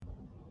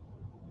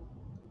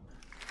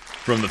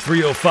From the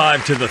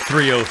 305 to the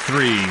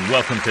 303,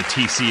 welcome to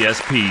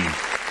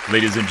TCSP.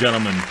 Ladies and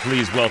gentlemen,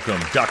 please welcome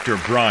Dr.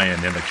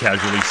 Brian and the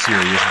Casually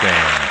Serious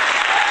Band.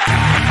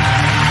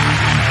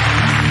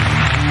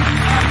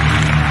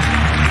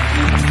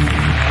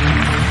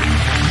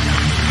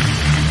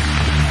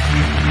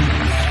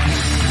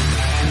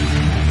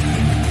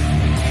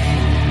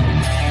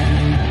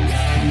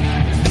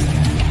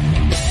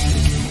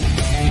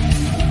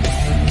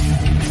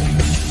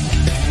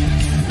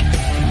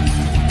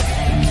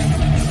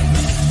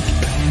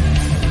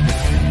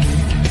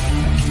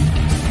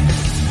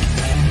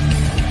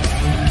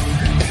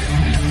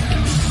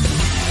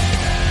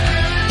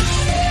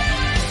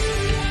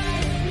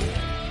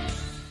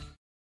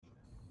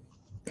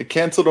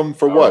 Canceled him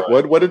for what?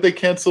 Right. What did they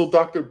cancel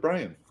Dr.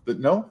 Brian?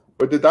 No?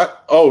 Or did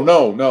that? Oh,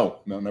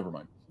 no, never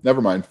mind.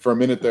 Never mind. For a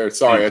minute there.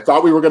 Sorry. I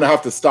thought we were going to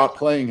have to stop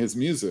playing his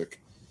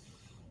music.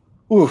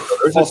 Oof.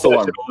 There's a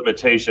statute of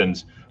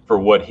limitations for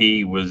what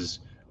he was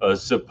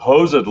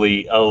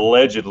supposedly,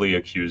 allegedly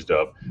accused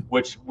of,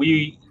 which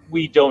we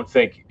don't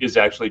think is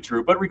actually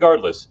true. But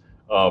regardless,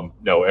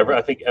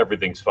 I think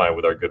everything's fine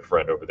with our good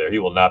friend over there. He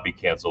will not be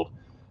canceled.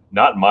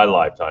 Not in my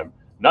lifetime.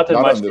 Not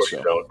that my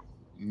story don't.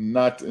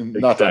 Not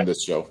on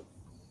this show.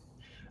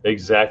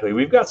 Exactly.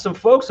 We've got some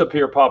folks up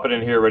here popping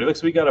in here already.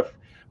 Looks we got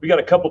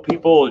a couple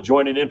people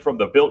joining in from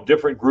the Built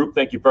Different group.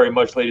 Thank you very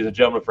much, ladies and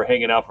gentlemen, for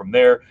hanging out from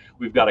there.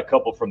 We've got a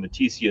couple from the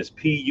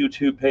TCSP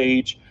YouTube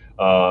page.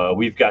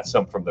 We've got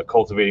some from the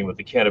Cultivating with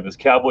the Cannabis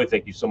Cowboy.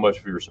 Thank you so much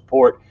for your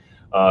support.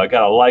 Got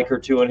a like or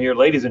two in here.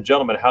 Ladies and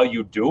gentlemen, how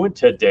you doing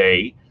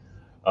today?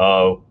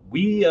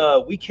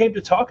 We came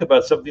to talk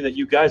about something that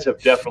you guys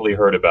have definitely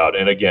heard about.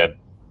 And again,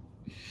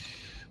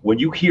 when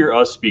you hear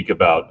us speak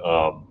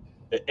about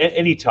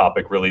any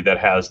topic really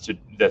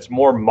that's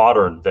more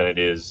modern than it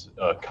is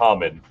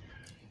common,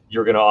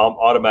 you're going to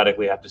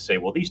automatically have to say,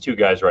 well, these two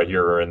guys right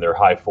here are in their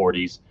high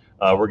 40s.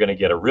 We're going to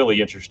get a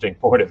really interesting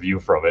point of view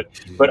from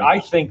it. But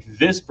I think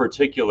this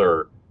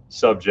particular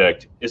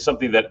subject is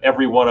something that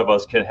every one of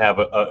us can have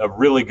a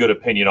really good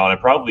opinion on,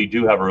 and probably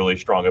do have a really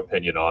strong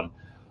opinion on.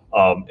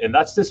 And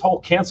that's this whole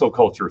cancel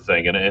culture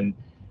thing.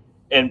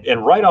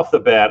 And right off the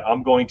bat,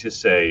 I'm going to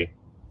say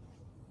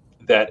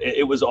that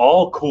it was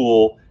all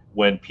cool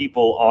when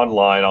people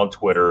online on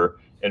Twitter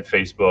and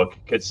Facebook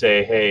could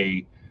say,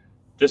 hey,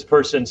 this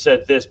person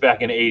said this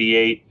back in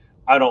 '88,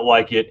 I don't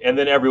like it. And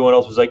then everyone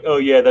else was like, oh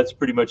yeah, that's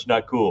pretty much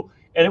not cool.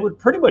 And it would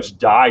pretty much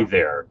die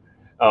there.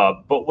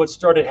 But what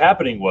started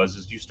happening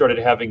was you started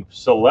having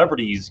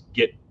celebrities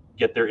get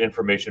their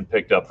information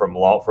picked up from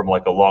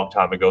like a long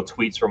time ago,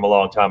 tweets from a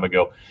long time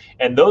ago.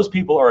 And those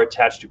people are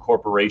attached to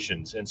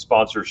corporations and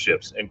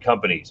sponsorships and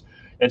companies.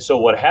 And so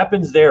what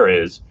happens there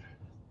is,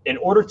 in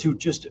order to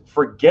just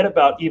forget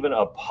about even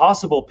a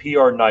possible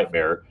PR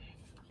nightmare,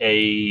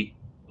 a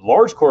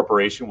large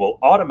corporation will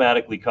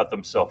automatically cut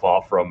themselves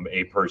off from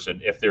a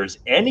person if there's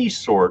any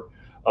sort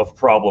of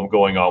problem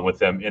going on with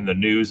them in the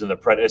news and the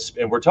press.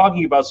 And we're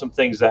talking about some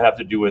things that have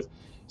to do with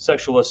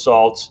sexual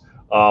assaults,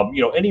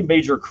 any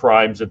major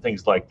crimes and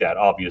things like that,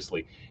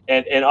 obviously.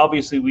 And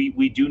obviously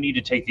we do need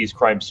to take these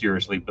crimes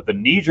seriously, but the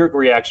knee-jerk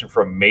reaction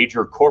from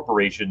major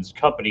corporations,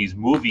 companies,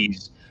 movie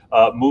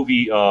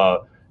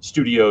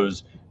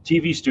studios,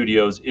 TV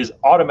studios is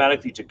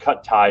automatically to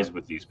cut ties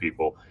with these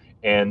people.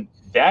 And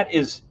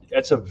that's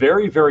a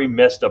very, very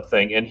messed up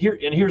thing. And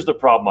here's the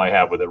problem I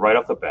have with it right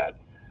off the bat,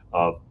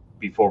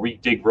 before we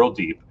dig real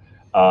deep.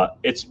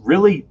 It's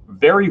really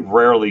very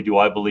rarely do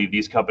I believe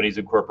these companies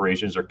and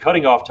corporations are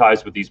cutting off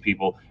ties with these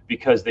people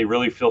because they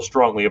really feel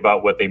strongly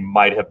about what they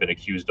might have been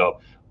accused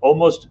of.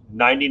 Almost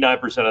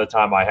 99% of the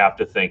time, I have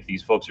to think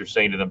these folks are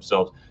saying to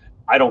themselves,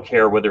 I don't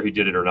care whether he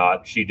did it or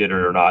not, she did it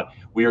or not.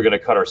 We are going to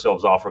cut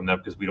ourselves off from them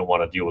because we don't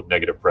want to deal with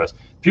negative press.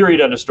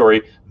 Period. End of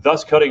story.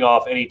 Thus cutting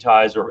off any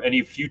ties or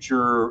any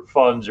future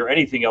funds or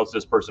anything else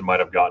this person might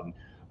have gotten.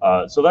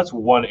 So that's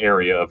one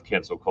area of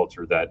cancel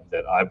culture that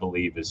I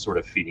believe is sort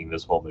of feeding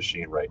this whole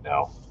machine right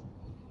now.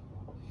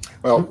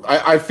 Well,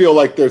 I feel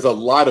like there's a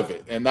lot of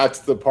it. And that's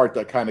the part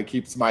that kind of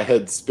keeps my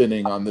head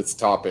spinning on this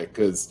topic,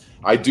 because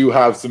I do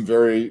have some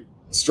very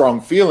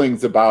strong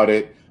feelings about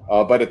it.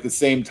 But at the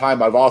same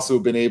time, I've also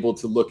been able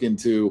to look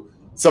into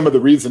some of the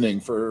reasoning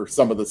for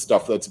some of the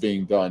stuff that's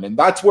being done. And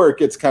that's where it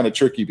gets kind of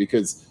tricky,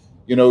 because,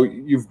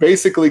 you've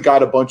basically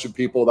got a bunch of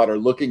people that are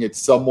looking at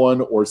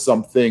someone or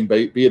something,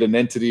 be it an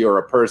entity or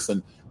a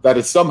person, that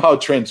is somehow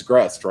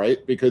transgressed,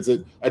 right? Because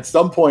at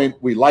some point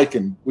we liked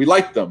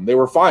them. They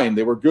were fine.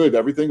 They were good.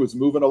 Everything was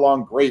moving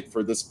along great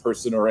for this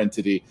person or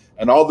entity.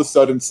 And all of a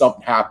sudden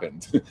something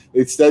happened.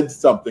 They said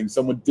something.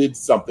 Someone did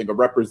something. A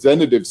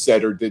representative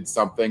said or did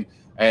something.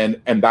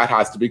 And that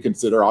has to be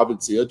considered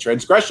obviously a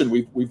transgression.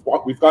 We've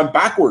gone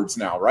backwards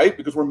now, right?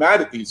 Because we're mad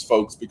at these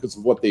folks because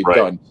of what they've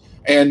done.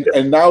 And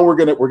now we're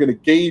gonna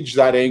gauge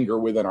that anger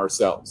within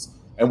ourselves.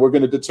 And we're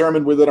gonna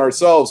determine within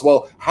ourselves,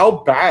 well, how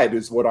bad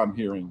is what I'm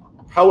hearing?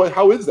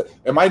 How is that?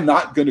 Am I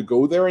not going to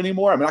go there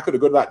anymore? I'm not going to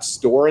go to that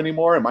store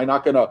anymore. Am I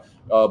not going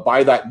to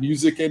buy that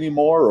music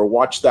anymore or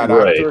watch that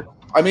actor?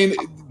 I mean,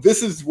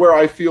 this is where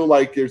I feel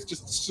like there's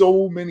just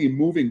so many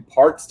moving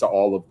parts to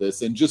all of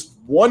this, and just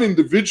one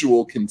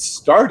individual can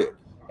start it.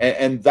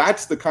 And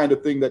that's the kind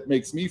of thing that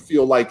makes me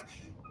feel like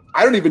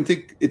I don't even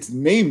think it's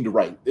named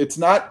right. It's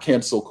not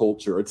cancel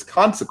culture. It's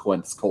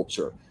consequence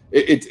culture.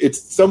 It's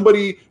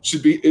somebody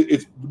should be,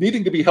 it's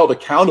needing to be held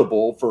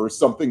accountable for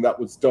something that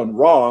was done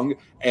wrong.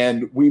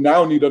 And we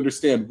now need to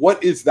understand,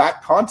 what is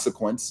that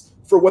consequence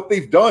for what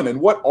they've done, and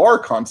what are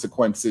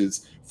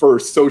consequences for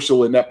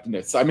social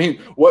ineptness? I mean,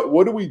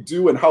 what do we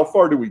do, and how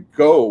far do we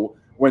go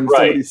when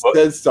somebody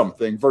says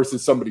something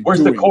versus somebody where's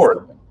doing the court?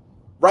 something?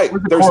 Right.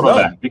 There's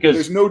none, because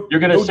there's no, you're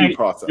going to say,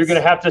 process. You're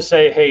going to have to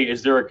say, hey,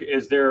 is there,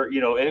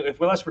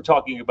 unless we're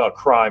talking about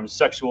crimes,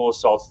 sexual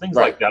assaults, things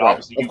like that,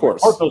 obviously you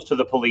report those to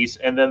the police,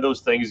 and then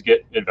those things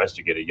get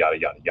investigated, yada,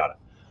 yada, yada.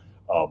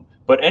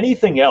 But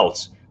anything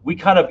else, we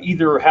kind of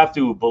either have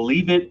to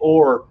believe it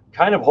or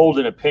kind of hold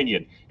an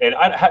opinion. And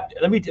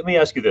let me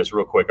ask you this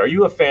real quick. Are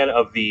you a fan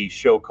of the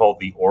show called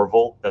The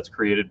Orville that's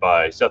created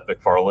by Seth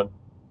MacFarlane?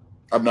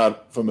 I'm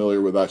not familiar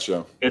with that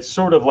show. It's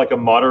sort of like a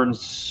modern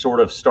sort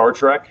of Star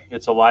Trek.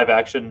 It's a live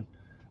action.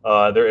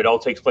 It all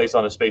takes place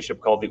on a spaceship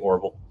called the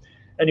Orville.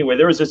 Anyway,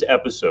 there was this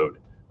episode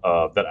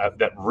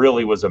that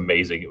really was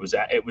amazing. It was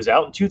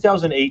out in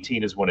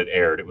 2018 is when it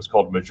aired. It was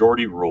called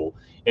Majority Rule,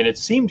 and it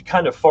seemed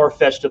kind of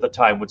far-fetched at the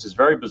time, which is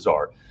very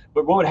bizarre.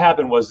 But what would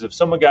happen was if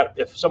someone got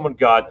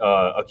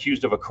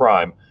accused of a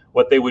crime,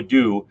 what they would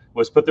do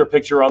was put their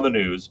picture on the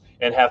news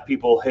and have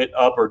people hit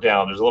up or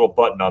down. There's a little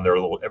button on there.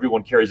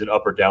 Everyone carries an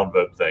up or down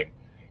vote thing.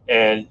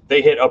 And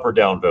they hit up or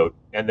down vote.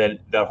 And then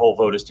that whole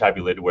vote is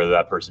tabulated whether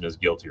that person is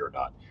guilty or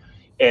not.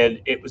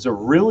 And it was a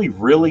really,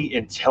 really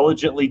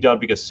intelligently done,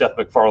 because Seth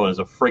MacFarlane is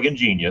a friggin'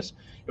 genius.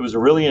 It was a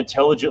really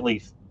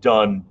intelligently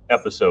done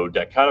episode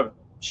that kind of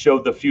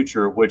showed the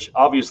future, which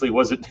obviously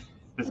wasn't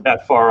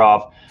that far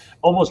off,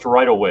 almost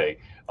right away.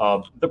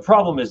 The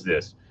problem is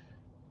this.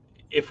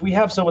 If we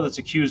have someone that's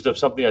accused of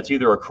something that's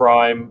either a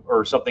crime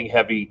or something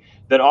heavy,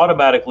 then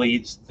automatically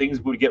things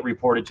would get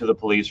reported to the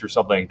police or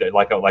something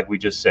like we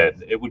just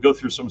said. It would go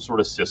through some sort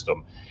of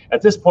system.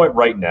 At this point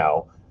right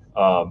now,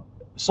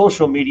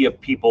 social media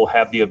people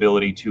have the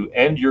ability to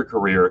end your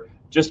career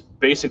just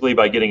basically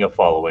by getting a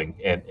following.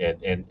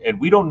 And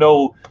we don't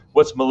know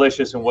what's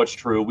malicious and what's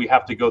true. We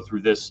have to go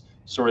through this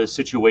sort of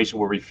situation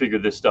where we figure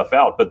this stuff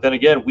out. But then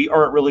again, we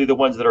aren't really the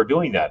ones that are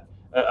doing that.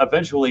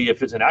 Eventually,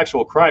 if it's an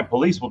actual crime,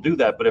 police will do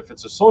that. But if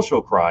it's a social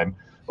crime,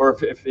 or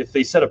if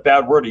they said a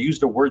bad word or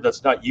used a word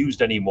that's not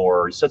used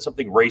anymore, or said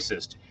something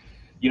racist,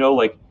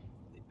 like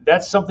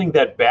that's something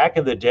that back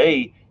in the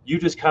day, you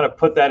just kind of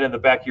put that in the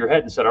back of your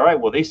head and said, all right,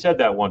 well, they said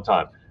that one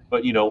time.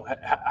 But,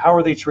 how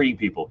are they treating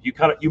people? You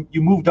kind of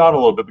you moved on a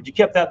little bit, but you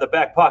kept that in the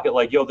back pocket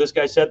like, yo, this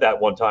guy said that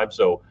one time.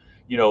 So,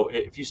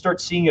 if you start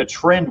seeing a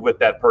trend with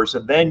that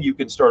person, then you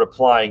can start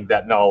applying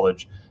that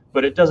knowledge.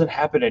 But it doesn't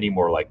happen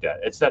anymore like that.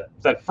 It's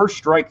that first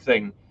strike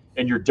thing,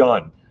 and you're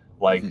done.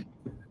 Like,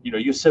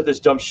 you said this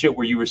dumb shit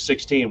where you were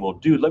 16. Well,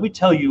 dude, let me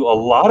tell you a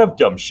lot of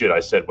dumb shit I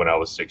said when I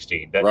was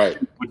 16 that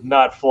would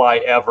not fly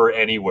ever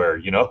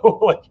anywhere.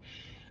 Like,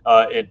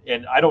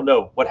 and I don't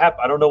know what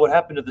happened. I don't know what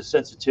happened to the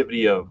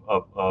sensitivity of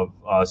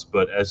us.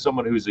 But as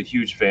someone who's a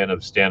huge fan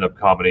of stand-up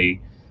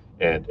comedy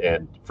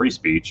and free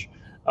speech,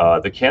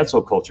 the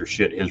cancel culture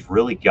shit has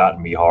really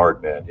gotten me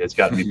hard, man. It's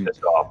gotten me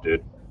pissed off,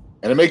 dude.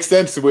 And it makes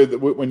sense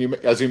when you,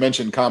 as you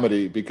mentioned,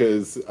 comedy,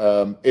 because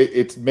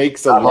it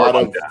makes a lot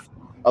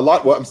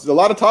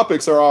of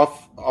topics are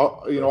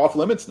off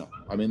limits now.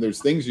 I mean,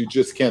 there's things you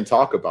just can't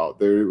talk about.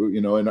 There,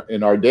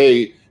 in our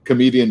day,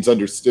 comedians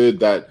understood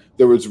that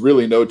there was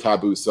really no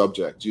taboo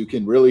subject. You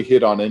can really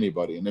hit on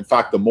anybody, and in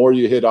fact, the more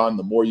you hit on,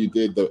 the more you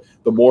did,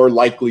 the more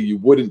likely you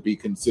wouldn't be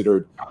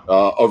considered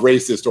a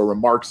racist, or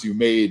remarks you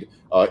made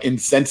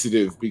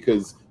insensitive,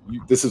 because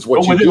this is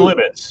what you do.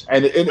 Limits.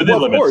 And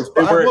well, of course.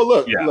 But,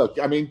 look.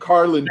 I mean,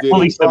 Carlin did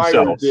it.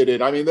 Pryor did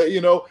it. I mean,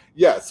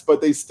 yes,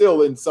 but they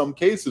still, in some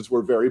cases,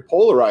 were very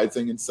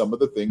polarizing in some of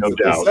the things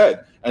they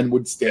said, and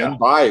would stand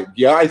by.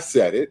 Yeah, I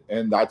said it,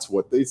 and that's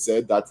what they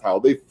said. That's how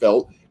they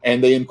felt,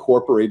 and they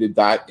incorporated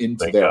that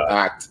into their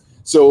act.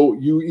 So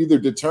you either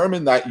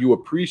determine that you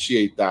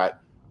appreciate that,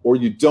 or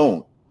you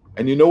don't.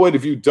 And you know what?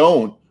 If you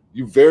don't,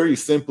 you very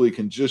simply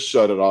can just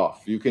shut it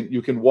off. You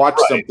can watch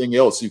something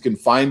else. You can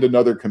find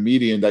another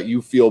comedian that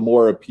you feel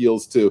more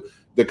appeals to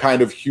the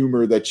kind of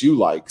humor that you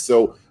like.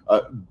 So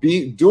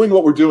doing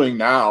what we're doing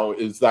now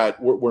is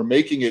that we're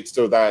making it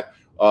so that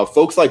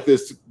folks like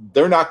this,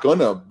 they're not going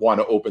to want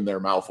to open their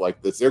mouth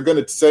like this. They're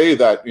going to say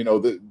that,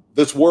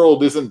 this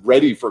world isn't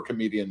ready for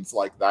comedians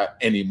like that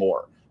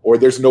anymore, or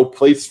there's no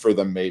place for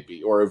them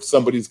maybe, or if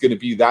somebody's going to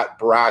be that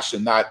brash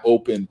and that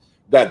open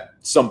that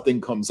something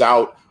comes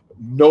out,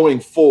 knowing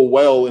full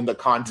well in the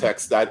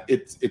context that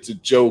it's a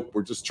joke.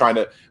 We're just trying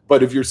to,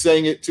 but if you're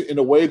saying it in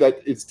a way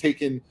that it's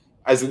taken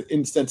as an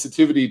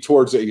insensitivity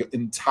towards an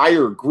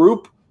entire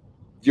group,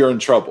 you're in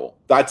trouble.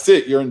 That's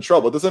it. You're in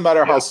trouble. It doesn't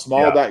matter how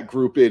small that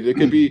group is. It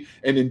could be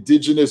an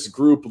indigenous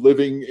group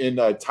living in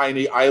a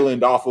tiny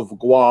island off of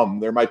Guam.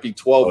 There might be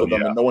 12 of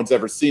them and no one's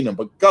ever seen them.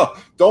 But don't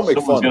make fun of them.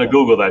 Someone's going to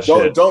Google that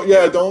shit.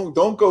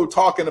 Don't go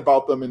talking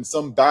about them in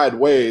some bad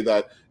way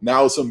that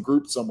now some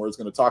group somewhere is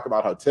going to talk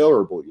about how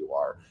terrible you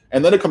are.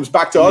 And then it comes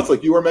back to us,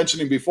 like you were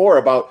mentioning before,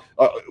 about,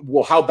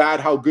 well, how bad,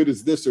 how good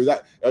is this or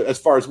that, as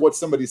far as what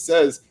somebody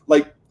says.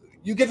 Like,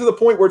 you get to the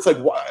point where it's like,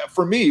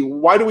 for me,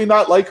 why do we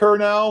not like her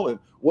now? And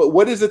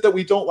what is it that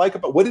we don't like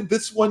about, what did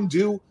this one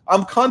do?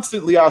 I'm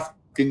constantly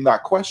asking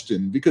that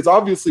question because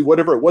obviously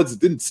whatever it was,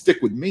 it didn't stick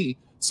with me.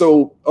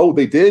 So,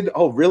 they did?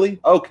 Oh, really?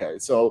 Okay.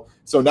 So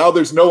now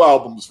there's no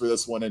albums for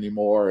this one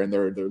anymore and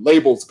their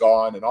label's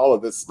gone and all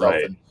of this stuff.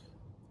 Right. And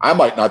I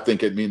might not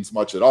think it means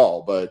much at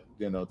all, but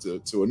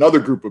to another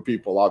group of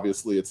people,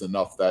 obviously it's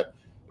enough that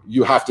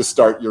you have to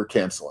start your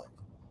canceling.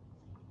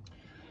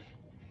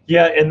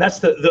 Yeah, and that's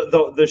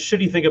the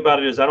shitty thing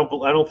about it is I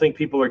don't think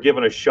people are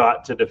given a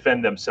shot to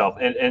defend themselves,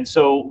 and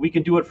so we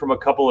can do it from a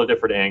couple of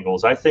different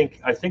angles. I think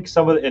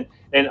some of the,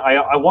 and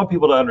I want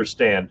people to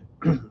understand.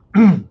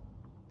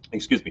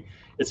 Excuse me.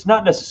 It's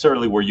not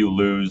necessarily where you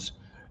lose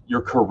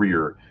your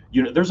career.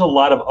 There's a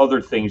lot of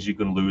other things you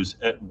can lose.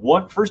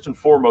 First and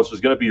foremost is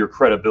going to be your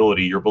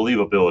credibility, your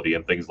believability,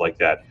 and things like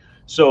that.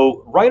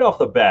 So right off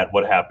the bat,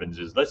 what happens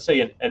is, let's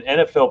say an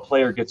NFL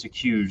player gets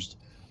accused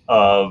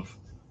of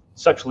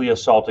sexually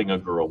assaulting a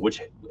girl,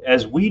 which,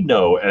 as we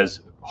know,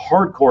 as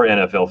hardcore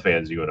NFL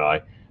fans, you and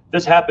I,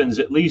 this happens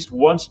at least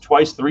once,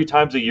 twice, 3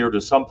 times a year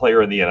to some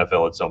player in the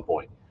NFL at some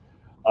point.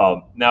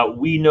 Now,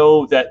 we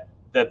know that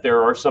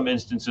there are some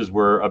instances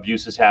where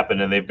abuse has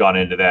happened and they've gone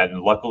into that,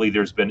 and luckily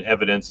there's been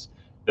evidence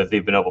that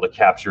they've been able to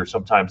capture.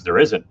 Sometimes there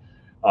isn't.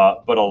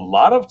 But a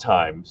lot of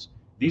times,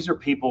 these are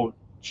people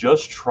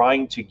just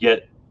trying to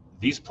get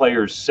these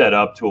players set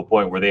up to a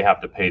point where they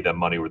have to pay them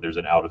money, where there's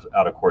an out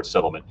of court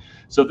settlement.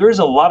 So there's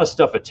a lot of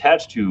stuff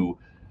attached to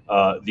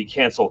the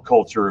cancel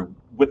culture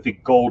with the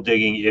gold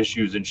digging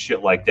issues and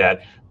shit like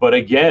that. But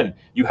again,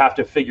 you have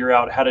to figure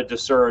out how to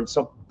discern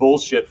some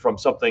bullshit from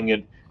something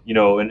in,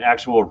 an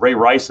actual Ray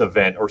Rice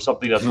event or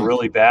something that's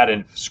really bad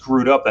and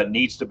screwed up that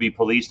needs to be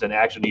policed and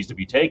action needs to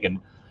be taken.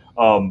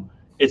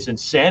 It's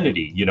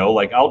insanity,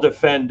 like I'll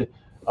defend,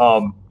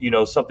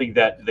 something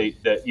that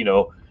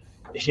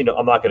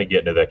I'm not going to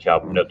get into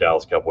that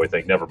Dallas Cowboy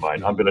thing. Never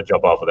mind. I'm going to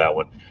jump off of that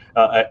one.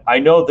 I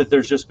know that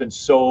there's just been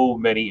so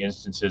many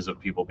instances of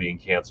people being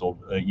canceled,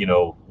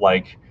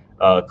 like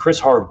Chris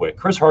Hardwick.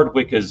 Chris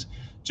Hardwick is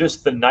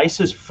just the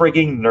nicest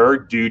frigging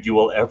nerd dude you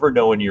will ever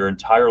know in your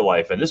entire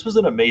life. And this was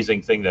an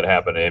amazing thing that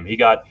happened to him.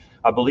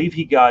 I believe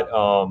he got,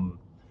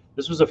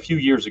 this was a few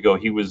years ago.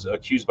 He was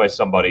accused by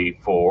somebody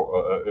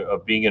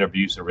of being in an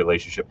abusive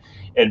relationship,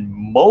 and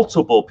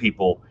multiple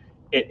people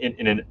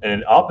in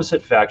an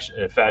opposite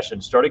fashion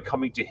started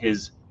coming to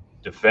his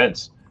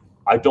defense.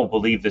 I don't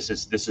believe this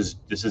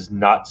is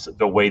not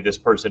the way this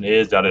person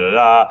is. Da da da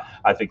da.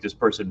 I think this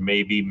person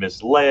may be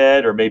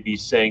misled or maybe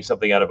saying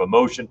something out of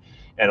emotion.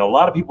 And a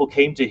lot of people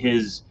came to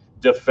his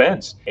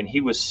defense, and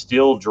he was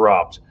still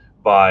dropped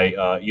by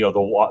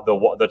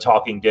the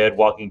Talking Dead,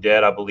 Walking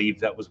Dead. I believe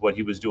that was what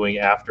he was doing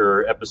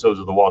after episodes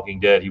of The Walking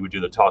Dead. He would do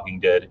the Talking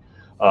Dead.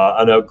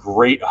 And a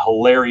great,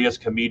 hilarious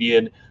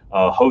comedian,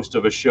 host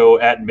of a show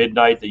at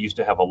midnight that used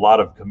to have a lot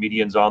of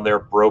comedians on there,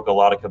 broke a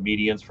lot of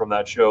comedians from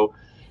that show.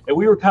 And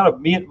we were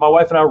my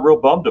wife and I were real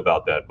bummed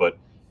about that, but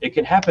it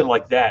can happen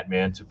like that,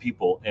 man, to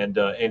people. And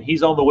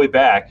he's on the way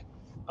back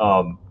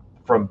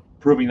from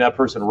proving that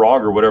person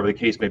wrong or whatever the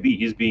case may be.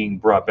 He's being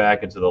brought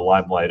back into the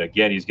limelight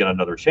again. He's got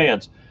another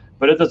chance,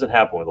 but it doesn't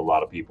happen with a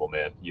lot of people,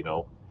 man.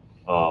 No.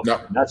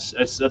 That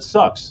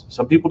sucks.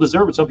 Some people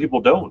deserve it. Some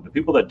people don't. The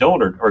people that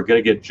don't are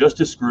going to get just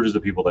as screwed as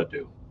the people that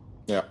do.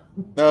 Yeah,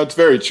 no, it's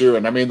very true.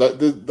 And I mean,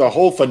 the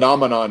whole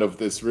phenomenon of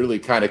this really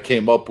kind of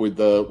came up with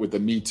the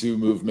Me Too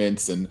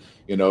movements and,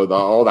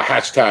 all the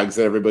hashtags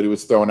that everybody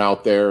was throwing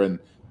out there in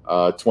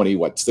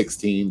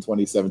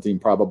 2017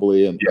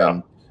 probably. And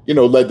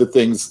led to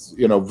things,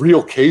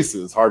 real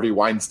cases, Harvey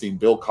Weinstein,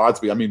 Bill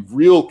Cosby. I mean,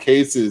 real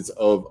cases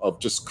of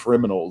just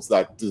criminals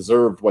that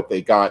deserved what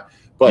they got.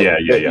 But,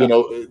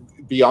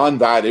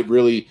 beyond that, it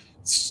really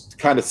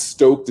kind of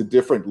stoked a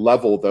different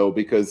level, though,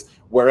 because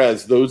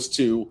whereas those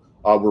two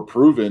were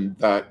proven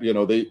that,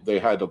 they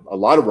had a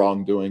lot of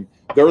wrongdoing,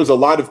 there was a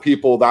lot of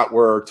people that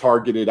were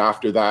targeted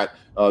after that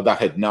that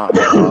had not.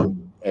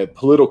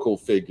 Political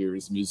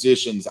figures,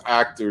 musicians,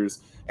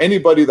 actors,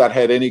 anybody that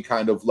had any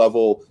kind of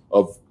level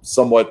of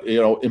somewhat,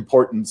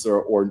 importance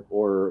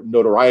or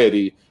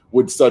notoriety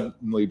would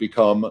suddenly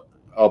become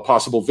a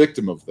possible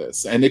victim of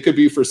this. And it could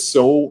be for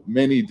so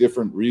many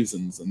different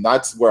reasons. And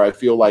that's where I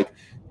feel like,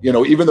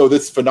 even though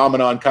this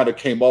phenomenon kind of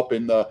came up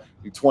in the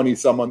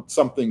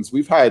 20-somethings,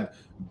 we've had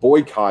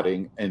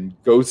boycotting and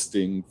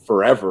ghosting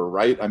forever,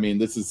 right? I mean,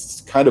 this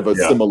is kind of a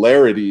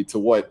similarity to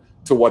what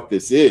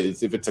this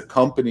is. If it's a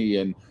company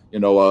and,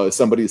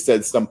 somebody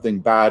said something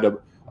bad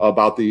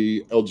about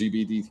the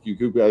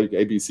LGBTQ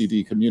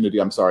ABCD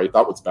community. I'm sorry,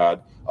 that was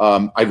bad.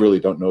 I really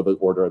don't know the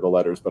order of the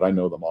letters, but I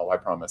know them all, I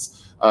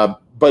promise.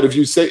 But if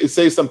you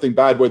say something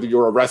bad, whether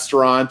you're a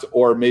restaurant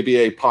or maybe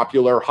a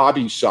popular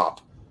hobby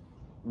shop,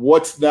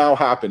 what's now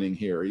happening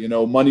here? You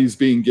know, money's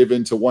being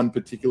given to one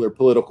particular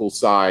political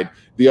side.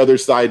 The other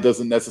side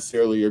doesn't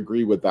necessarily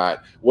agree with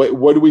that.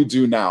 What do we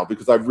do now?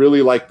 Because I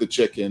really like the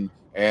chicken,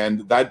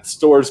 and that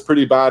store is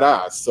pretty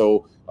badass.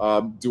 So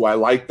do I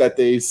like that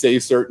they say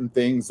certain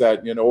things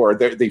that, you know, or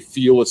they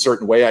feel a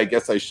certain way, I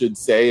guess I should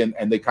say,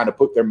 and they kind of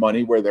put their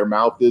money where their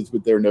mouth is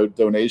with their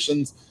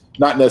donations?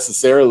 Not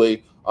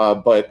necessarily.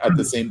 But at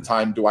the same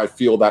time, do I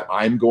feel that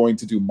I'm going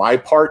to do my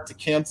part to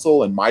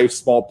cancel, and my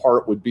small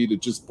part would be to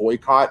just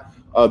boycott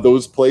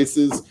those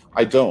places?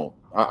 I don't.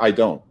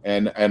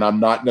 And I'm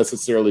not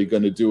necessarily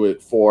going to do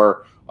it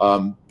for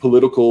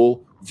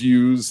political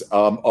views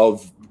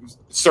of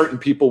certain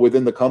people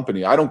within the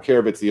company. I don't care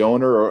if it's the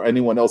owner or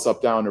anyone else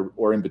up, down,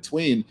 or in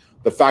between.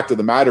 The fact of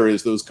the matter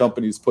is those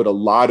companies put a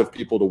lot of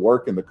people to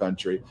work in the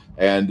country,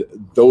 and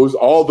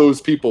all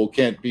those people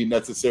can't be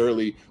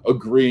necessarily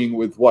agreeing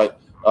with what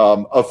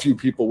a few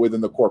people within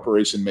the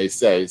corporation may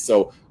say.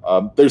 So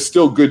there's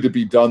still good to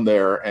be done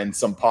there and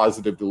some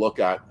positive to look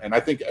at. And I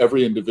think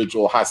every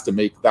individual has to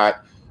make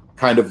that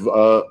kind of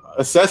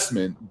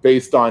assessment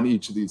based on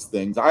each of these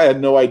things. I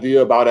had no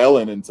idea about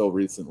Ellen until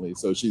recently.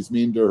 So she's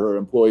mean to her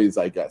employees,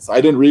 I guess.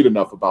 I didn't read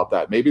enough about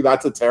that. Maybe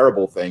that's a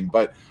terrible thing,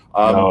 but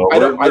no, I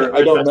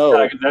don't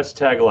know. That's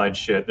tagline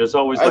shit. There's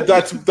always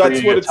that's what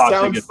it toxic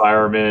sounds.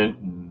 Environment.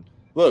 And,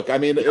 look, I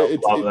mean,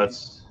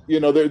 that's. You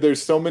know,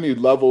 there's so many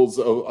levels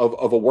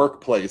of a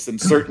workplace,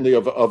 and certainly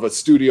of a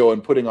studio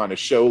and putting on a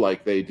show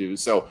like they do.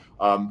 So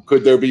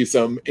could there be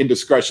some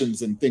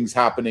indiscretions and things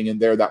happening in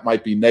there that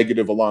might be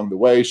negative along the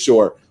way?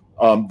 Sure.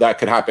 That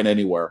could happen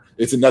anywhere.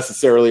 Is it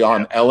necessarily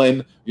on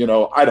Ellen? You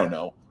know, I don't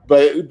know.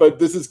 But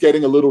this is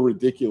getting a little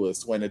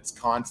ridiculous when it's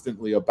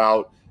constantly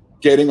about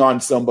getting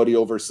on somebody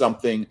over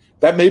something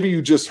that maybe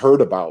you just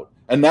heard about.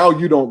 And now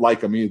you don't like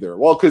them either.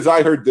 Well, because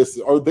I heard this,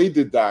 or they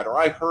did that, or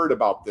I heard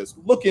about this.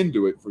 Look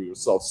into it for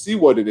yourself. See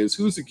what it is.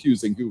 Who's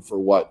accusing who for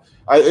what?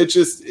 It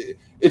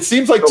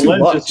seems like too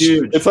much.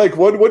 It's like,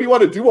 what do you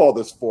want to do all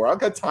this for? I've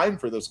got time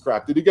for this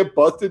crap. Did he get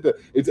busted?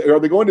 Are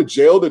they going to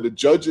jail? Did the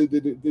judge,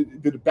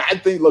 did a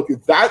bad thing? Look, is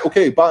that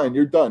okay? Fine,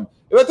 you're done.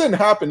 If that didn't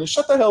happen, then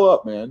shut the hell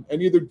up, man.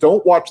 And either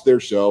don't watch their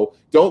show,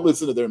 don't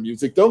listen to their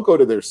music, don't go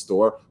to their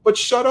store, but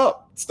shut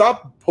up.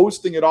 Stop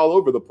posting it all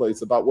over the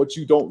place about what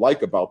you don't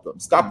like about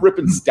them. Stop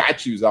ripping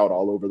statues out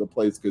all over the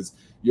place because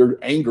you're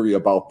angry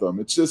about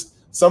them. It's just,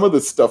 some of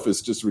this stuff is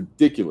just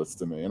ridiculous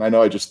to me. And I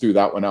know I just threw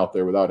that one out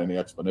there without any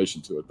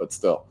explanation to it, but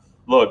still.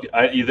 Look,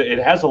 it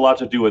has a lot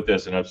to do with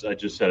this, and I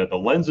just said it. The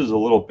lens is a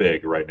little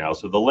big right now,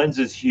 so the lens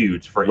is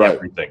huge for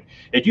everything.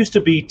 It used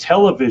to be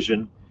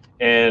television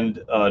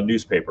and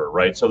newspaper,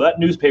 right? So that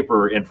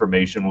newspaper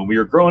information, when we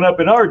were growing up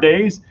in our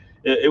days,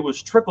 it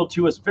was trickled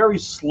to us very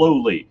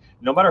slowly.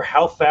 No matter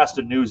how fast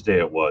a news day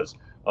it was,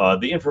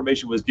 the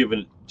information was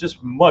given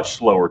just much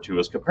slower to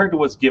us compared to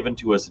what's given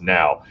to us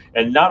now.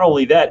 And not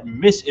only that,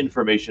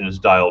 misinformation is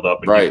dialed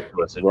up and given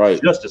to us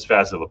at just as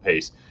fast of a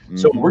pace. Mm-hmm.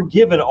 So we're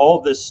given all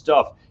this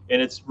stuff,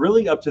 and it's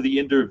really up to the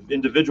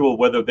individual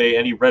whether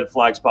any red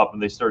flags pop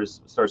and they start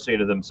saying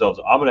to themselves,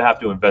 I'm going to have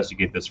to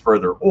investigate this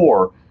further,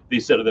 or they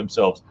said to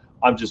themselves,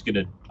 I'm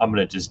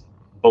gonna just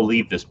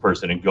believe this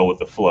person and go with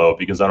the flow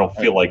because I don't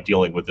feel like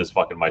dealing with this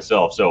fucking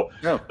myself. So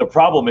the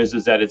problem is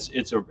that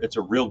it's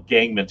a real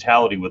gang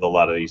mentality with a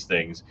lot of these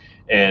things,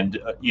 and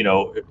you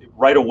know,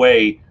 right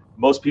away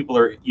most people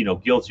are, you know,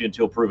 guilty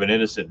until proven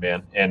innocent,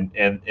 man, and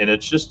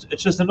it's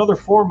just another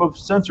form of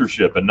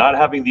censorship and not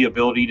having the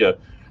ability to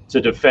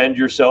defend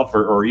yourself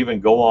or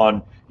even go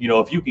on. You know,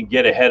 if you can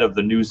get ahead of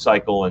the news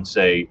cycle and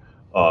say,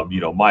 you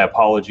know, my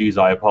apologies.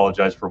 I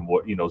apologize for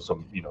what, you know,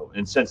 some, you know,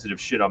 insensitive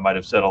shit I might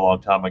have said a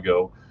long time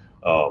ago.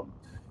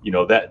 You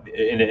know, that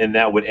and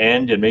that would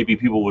end, and maybe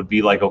people would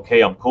be like,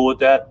 okay, I'm cool with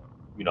that.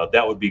 You know,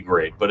 that would be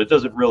great. But it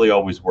doesn't really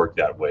always work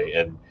that way,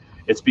 and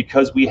it's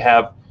because we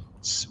have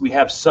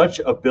such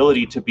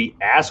ability to be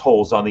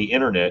assholes on the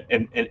internet,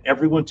 and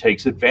everyone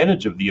takes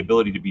advantage of the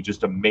ability to be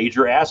just a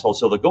major asshole.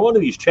 So they'll go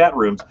into these chat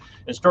rooms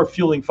and start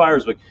fueling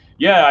fires like,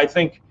 yeah, I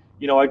think,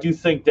 you know, I do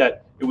think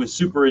that it was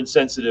super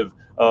insensitive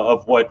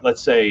of what,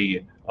 let's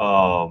say,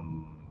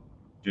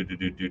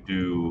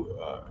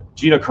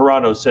 Gina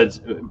Carano said,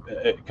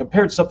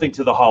 compared something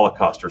to the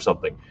Holocaust or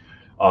something.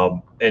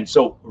 And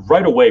so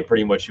right away,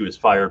 pretty much she was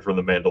fired from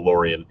The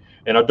Mandalorian.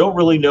 And I don't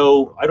really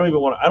know, I don't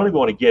even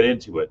want to get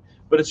into it,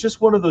 but it's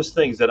just one of those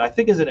things that I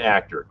think as an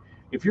actor,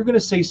 if you're going to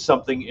say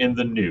something in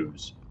the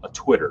news, a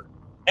Twitter,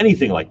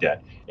 anything like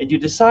that, and you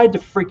decide to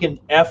freaking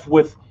F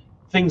with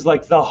things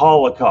like the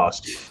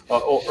Holocaust,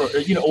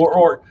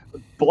 or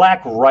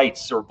black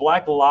rights or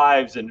black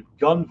lives and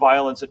gun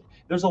violence,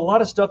 there's a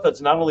lot of stuff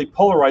that's not only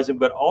polarizing,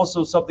 but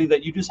also something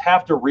that you just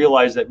have to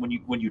realize that when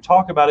you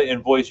talk about it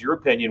and voice your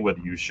opinion, whether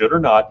you should or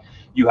not,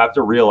 you have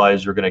to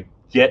realize you're going to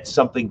get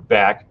something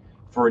back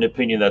for an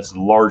opinion that's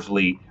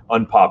largely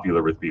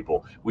unpopular with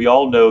people. We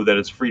all know that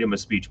it's freedom of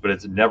speech, but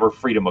it's never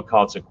freedom of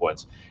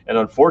consequence. And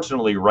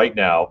unfortunately, right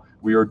now,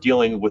 we are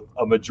dealing with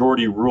a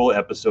majority rule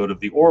episode of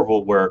the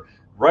Orville where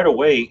right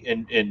away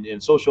in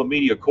social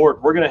media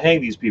court, we're going to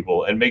hang these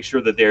people and make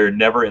sure that they're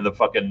never in the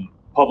fucking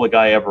public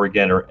eye ever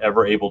again or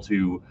ever able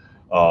to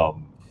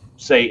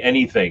say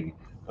anything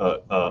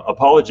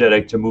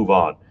apologetic to move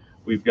on.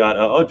 We've got,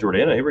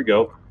 Jordana, here we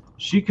go.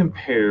 She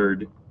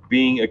compared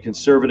being a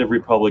conservative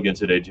Republican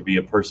today to be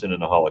a person in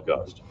the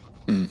Holocaust.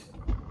 All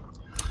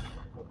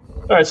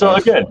right, so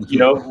again,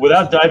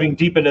 without diving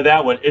deep into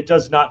that one, it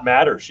does not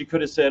matter. She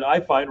could have said, I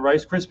find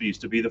Rice Krispies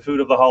to be the food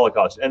of the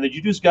Holocaust. And then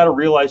you just got to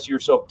realize to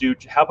yourself,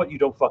 dude, how about you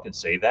don't fucking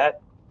say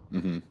that?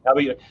 Mm-hmm. How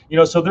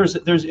about so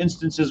there's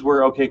instances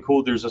where, okay,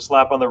 cool, there's a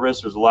slap on the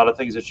wrist. There's a lot of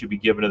things that should be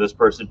given to this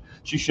person.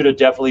 She should have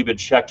definitely been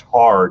checked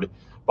hard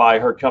by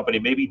her company,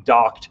 maybe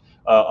docked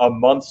a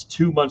month's,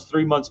 2 months,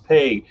 3 months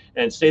pay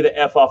and stay the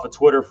F off of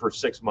Twitter for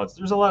 6 months.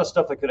 There's a lot of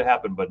stuff that could have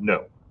happened, but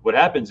no. What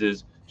happens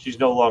is she's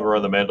no longer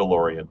on The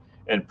Mandalorian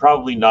and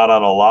probably not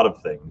on a lot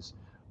of things.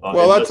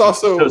 Well, that's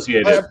also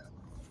associated.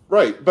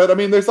 Right. But I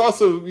mean, there's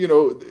also,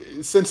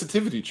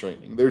 sensitivity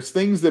training. There's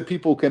things that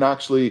people can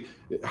actually,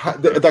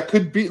 that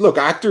could be, look,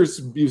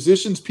 actors,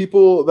 musicians,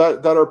 people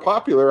that are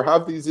popular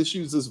have these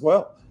issues as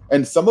well.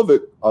 And some of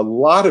it, a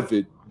lot of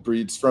it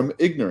breeds from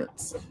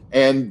ignorance.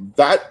 And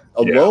that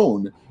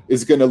alone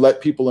is going to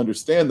let people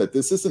understand that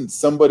this isn't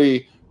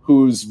somebody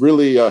who's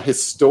really a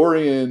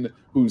historian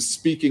who's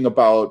speaking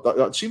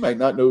about, she might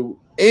not know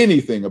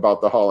anything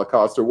about the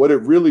Holocaust or what it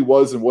really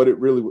was and what it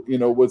really,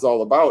 was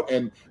all about.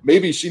 And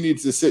maybe she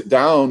needs to sit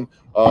down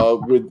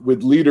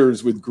with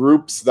leaders, with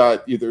groups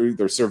that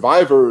either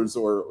survivors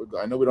or,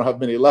 I know we don't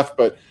have many left,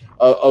 but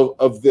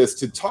of this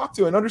to talk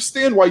to and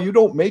understand why you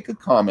don't make a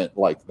comment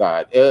like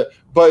that.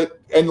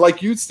 And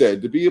like you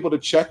said, to be able to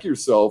check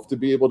yourself, to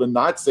be able to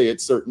not say it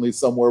certainly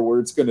somewhere where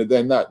it's going to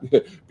then not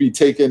be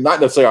taken,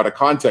 not necessarily out of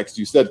context.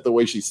 You said it the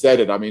way she said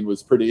it. I mean,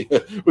 was pretty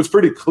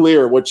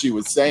clear what she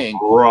was saying.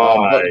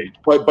 Right.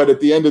 But at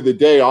the end of the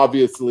day,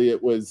 obviously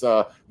it was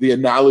the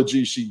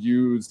analogy she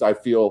used, I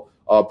feel,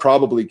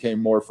 probably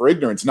came more for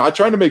ignorance. Not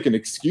trying to make an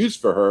excuse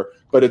for her,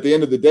 but at the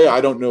end of the day,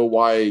 I don't know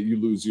why you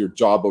lose your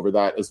job over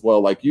that as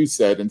well, like you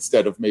said,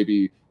 instead of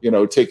maybe,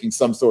 taking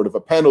some sort of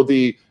a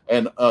penalty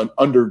and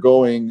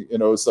undergoing,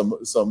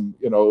 some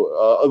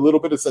a little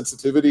bit of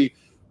sensitivity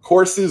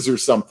courses or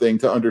something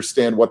to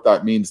understand what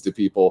that means to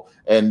people.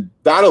 And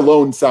that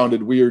alone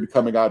sounded weird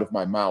coming out of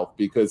my mouth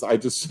because I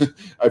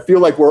feel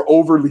like we're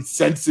overly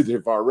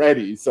sensitive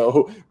already.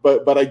 So,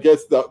 but I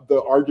guess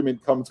the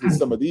argument comes with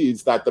some of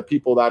these that the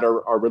people that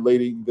are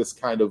relating this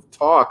kind of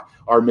talk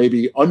are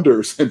maybe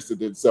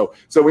undersensitive. So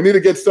we need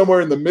to get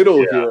somewhere in the middle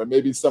here. And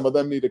maybe some of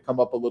them need to come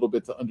up a little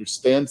bit to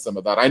understand some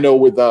of that. I know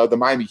with the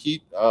Miami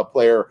Heat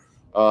player,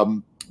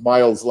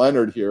 Myers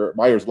Leonard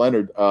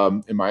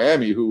in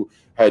Miami, who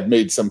had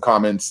made some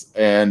comments,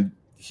 and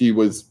he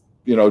was,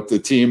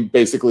 the team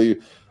basically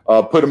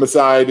put him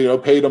aside,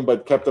 paid him,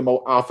 but kept him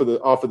off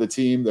of the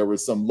team. There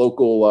was some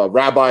local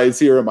rabbis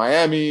here in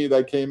Miami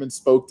that came and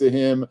spoke to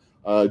him.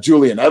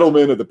 Julian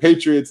Edelman of the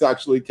Patriots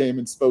actually came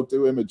and spoke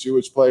to him, a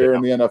Jewish player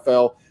in the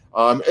NFL.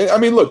 I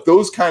mean, look,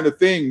 those kind of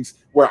things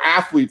where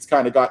athletes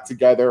kind of got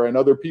together and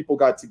other people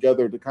got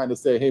together to kind of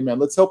say, hey, man,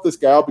 let's help this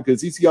guy out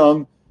because he's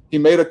young. He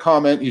made a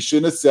comment. He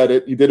shouldn't have said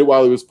it. He did it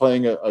while he was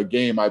playing a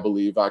game, I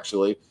believe,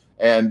 actually.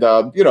 And,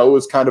 it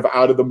was kind of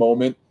out of the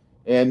moment.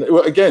 And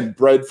again,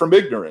 bred from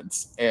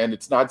ignorance. And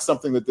it's not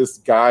something that this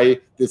guy,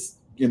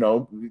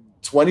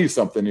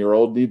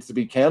 20-something-year-old needs to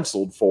be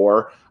canceled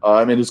for.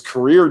 His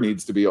career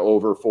needs to be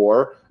over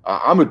for.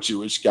 I'm a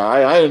Jewish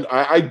guy.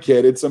 I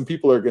get it. Some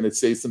people are going to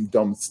say some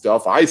dumb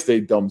stuff. I say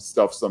dumb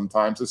stuff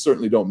sometimes. I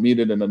certainly don't mean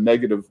it in a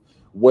negative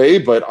way,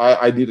 but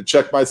I need to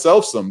check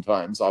myself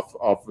sometimes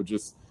off of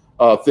just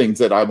things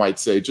that I might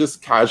say,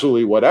 just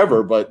casually,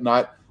 whatever, but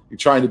not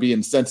trying to be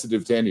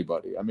insensitive to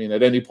anybody. I mean,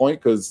 at any point,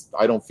 because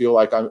I don't feel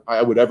like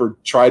I would ever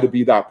try to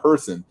be that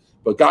person.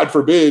 But God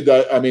forbid,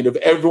 if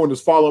everyone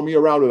was following me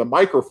around with a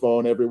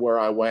microphone everywhere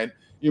I went,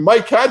 you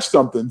might catch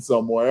something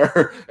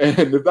somewhere.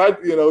 And if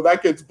that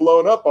gets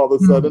blown up all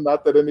of a sudden,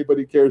 not that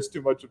anybody cares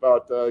too much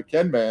about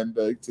Ken Man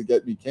to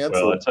get me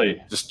canceled. Well, I tell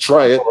you, just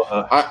try it.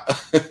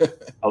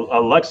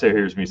 Alexa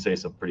hears me say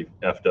some pretty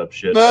effed up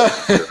shit.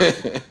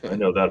 I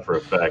know that for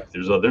a fact.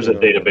 There's a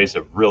database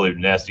of really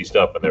nasty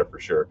stuff in there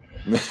for sure.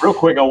 Real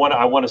quick, I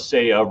want to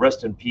say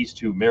rest in peace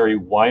to Mary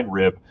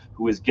Weinrib,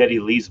 who is Geddy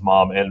Lee's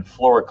mom, and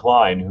Flora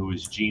Klein, who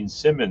is Gene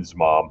Simmons'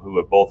 mom, who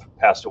have both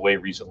passed away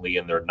recently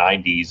in their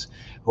 90s,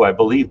 who I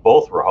believe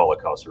both were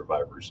Holocaust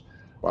survivors.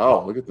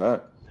 Wow, look at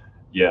that.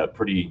 Yeah,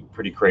 pretty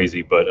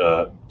crazy.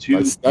 But two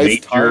nice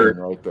major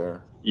right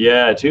there.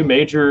 Yeah, two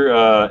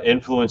major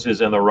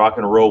influences in the rock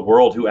and roll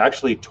world who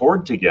actually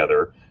toured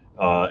together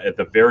at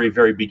the very,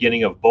 very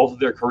beginning of both of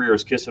their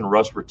careers. Kiss and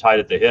Rush were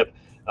tied at the hip.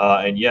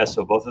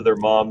 So both of their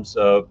moms,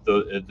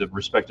 the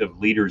respective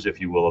leaders,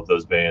 if you will, of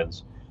those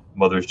bands,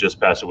 mothers just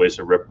passed away.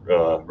 So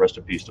rest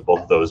in peace to both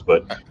of those.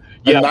 But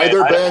yeah, and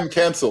neither band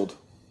canceled.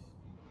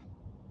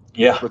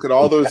 Yeah. Look at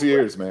all those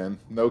years, man.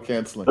 No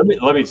canceling.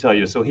 Let me tell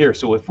you. So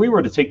if we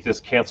were to take this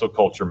cancel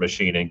culture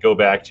machine and go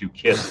back to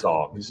Kiss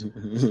songs,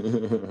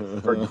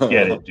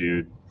 forget it,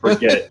 dude.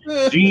 Forget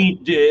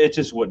it. It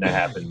just wouldn't have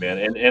happened, man.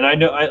 And I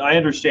know I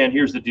understand.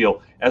 Here's the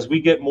deal: as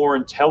we get more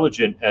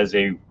intelligent as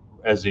a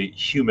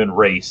human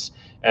race,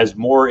 as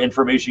more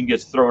information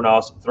gets thrown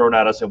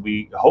at us, and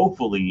we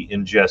hopefully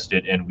ingest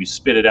it and we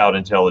spit it out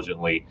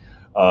intelligently,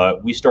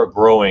 we start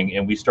growing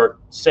and we start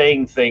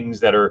saying things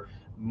that are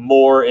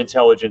more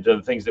intelligent than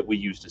the things that we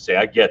used to say.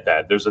 I get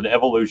that. There's an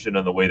evolution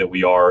in the way that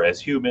we are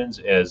as humans,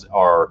 as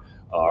our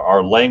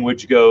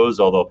language goes,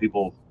 although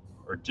people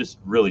are just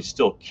really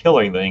still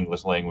killing the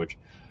English language.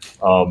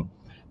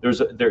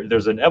 There's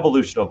an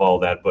evolution of all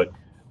that, but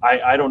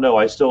I don't know.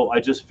 I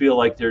just feel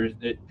like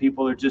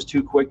people are just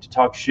too quick to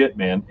talk shit,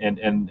 man.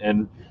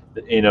 And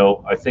you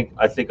know, I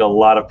think a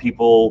lot of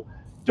people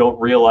don't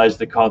realize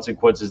the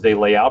consequences they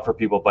lay out for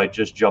people by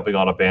just jumping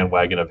on a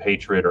bandwagon of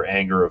hatred or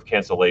anger, of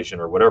cancellation,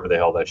 or whatever the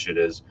hell that shit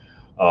is.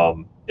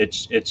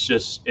 It's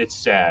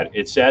sad.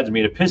 It's sad to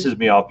me. It pisses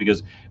me off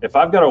because if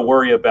I've got to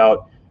worry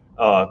about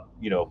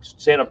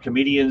stand-up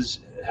comedians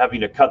having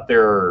to cut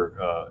their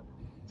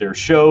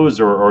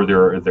shows or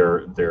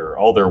their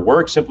all their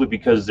work simply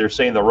because they're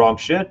saying the wrong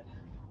shit,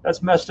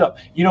 that's messed up.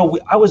 You know,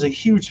 I was a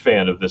huge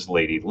fan of this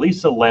lady,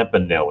 Lisa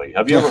Lampanelli.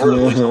 Have you ever heard of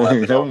Lisa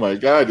Lampanelli? Oh my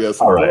God,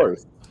 yes, of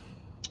course.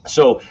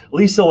 So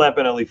Lisa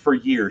Lampanelli, for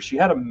years, she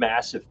had a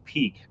massive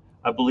peak.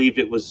 I believe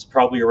it was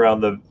probably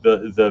around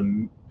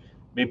the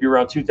maybe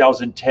around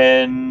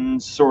 2010,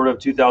 sort of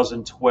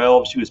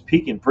 2012. She was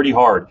peaking pretty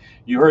hard.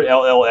 You heard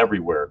LL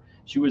everywhere.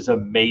 She was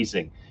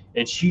amazing.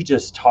 And she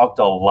just talked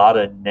a lot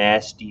of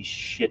nasty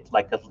shit,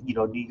 like,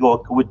 New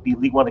York would be,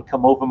 you want to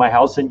come over my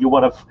house and you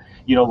want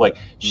to,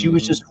 she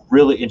was just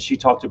really, and she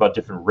talked about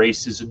different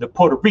races and the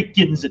Puerto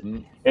Ricans.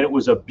 And it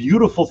was a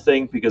beautiful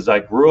thing because I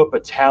grew up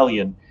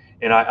Italian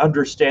and I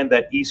understand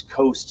that East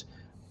Coast,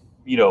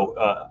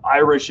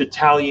 Irish,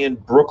 Italian,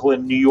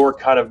 Brooklyn, New York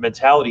kind of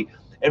mentality.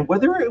 And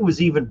whether it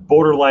was even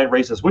borderline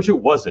racist, which it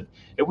wasn't,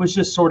 it was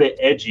just sort of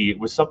edgy. It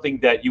was something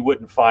that you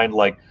wouldn't find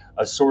like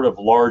a sort of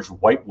large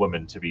white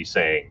woman to be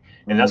saying.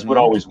 And that's what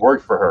always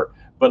worked for her.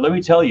 But let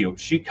me tell you,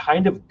 she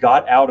kind of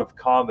got out of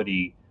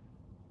comedy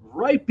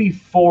right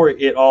before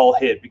it all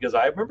hit, because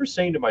I remember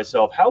saying to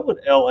myself, how would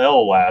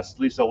LL last,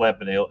 Lisa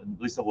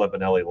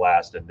Lampanelli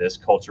last in this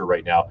culture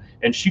right now?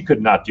 And she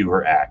could not do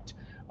her act.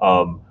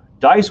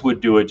 Dice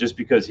would do it just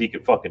because he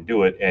could fucking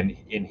do it, and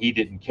he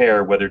didn't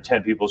care whether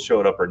 10 people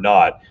showed up or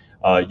not.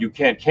 You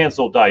can't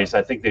cancel Dice.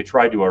 I think they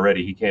tried to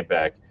already. He came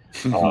back,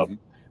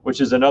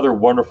 which is another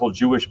wonderful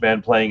Jewish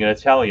man playing an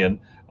Italian,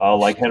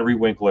 like Henry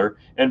Winkler,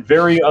 and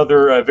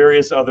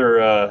various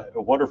other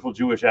wonderful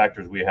Jewish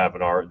actors we have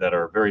that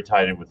are very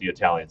tied in with the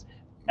Italians,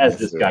 as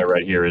this guy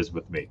right here is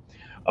with me.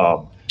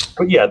 But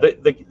yeah,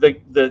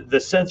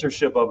 the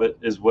censorship of it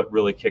is what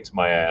really kicks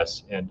my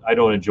ass, and I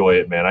don't enjoy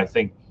it, man. I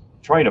think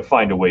trying to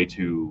find a way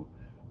to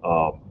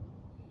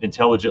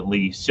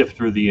intelligently sift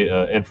through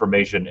the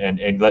information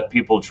and let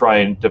people try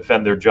and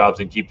defend their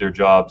jobs and keep their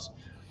jobs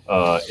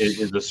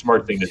is the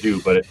smart thing to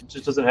do, but it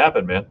just doesn't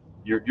happen, man.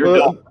 You're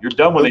done. You're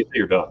done when they say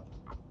you're done.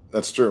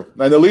 That's true.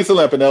 And the Lisa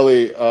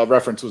Lampanelli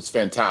reference was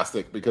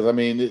fantastic because, I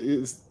mean,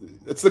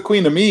 it's the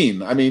queen of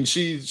mean. I mean,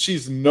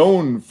 she's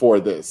known for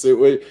this.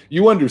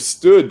 You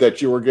understood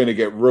that you were going to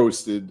get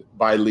roasted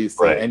by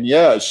Lisa. Right. And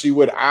yeah, she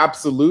would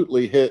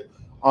absolutely hit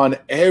on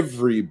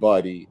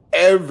everybody.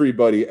 And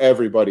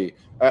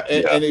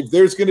if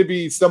there's going to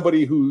be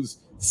somebody who's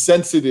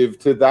sensitive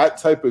to that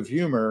type of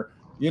humor,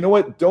 you know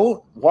what?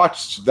 Don't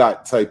watch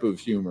that type of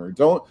humor.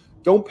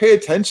 Don't pay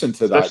attention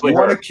to that. Especially you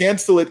want to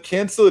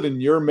cancel it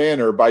in your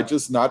manner by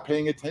just not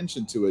paying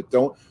attention to it.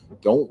 Don't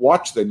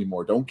watch it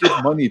anymore. Don't give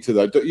money to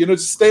that.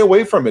 Just stay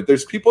away from it.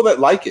 There's people that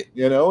like it,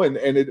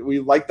 and we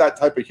like that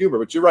type of humor.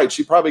 But you're right.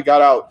 She probably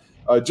got out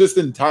just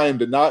in time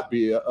to not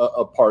be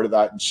a part of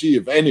that. And she,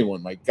 if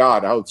anyone, my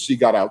God, how she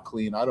got out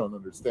clean, I don't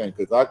understand.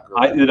 Because that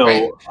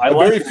girl,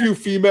 very few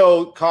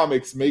female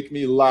comics make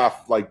me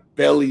laugh, like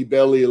belly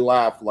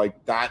laugh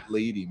like that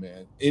lady,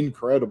 man.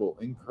 Incredible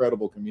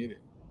comedian.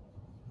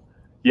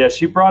 Yeah,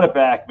 she brought it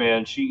back,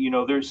 man. She,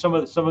 there's some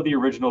of the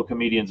original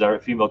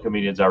female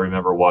comedians I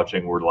remember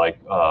watching were like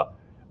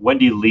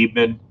Wendy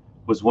Liebman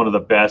was one of the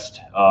best.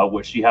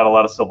 Which she had a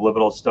lot of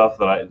subliminal stuff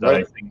that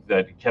I think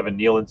that Kevin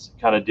Nealon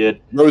kind of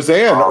did.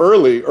 Roseanne,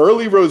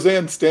 early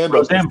Roseanne stand-up.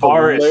 Roseanne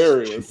Barr is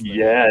hilarious.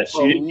 Yeah,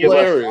 she didn't give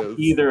a fuck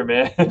either,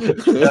 man.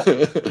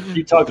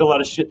 She talked a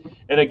lot of shit,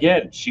 and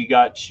again, she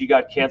got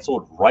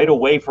canceled right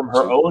away from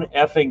her own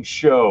effing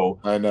show.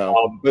 I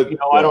know, but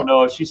I don't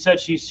know. She said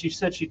she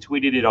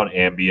tweeted it on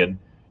Ambien.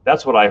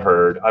 That's what I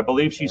heard. I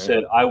believe she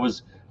said I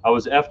was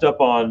effed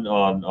up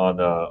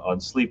on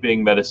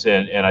sleeping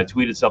medicine, and I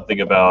tweeted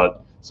something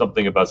about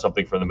something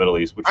from the Middle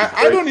East. Which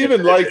I don't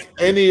even like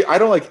any. I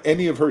don't like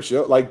any of her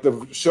show. Like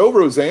the show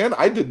Roseanne,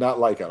 I did not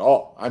like at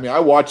all. I mean, I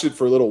watched it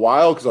for a little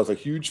while because I was a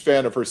huge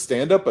fan of her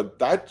stand-up, but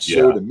that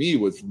show to me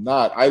was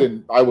not.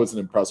 I wasn't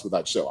impressed with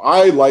that show.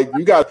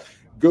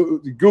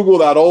 Google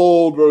that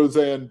old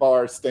Roseanne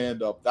Barr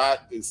stand up.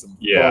 That is some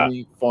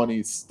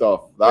funny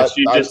stuff. That's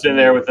just in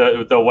there with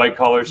the white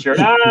collar shirt.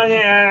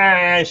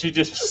 Yeah, she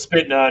just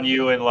spitting on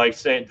you and like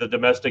saying the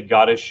domestic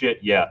goddess shit.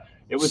 Yeah,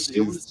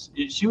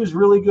 she was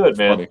really good,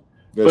 man.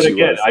 But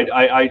again,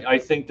 I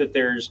think that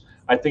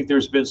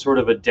there's been sort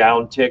of a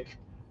downtick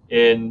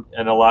in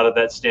a lot of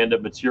that stand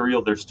up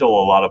material. There's still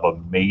a lot of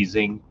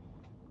amazing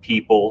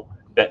people.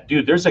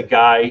 There's a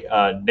guy,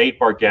 Nate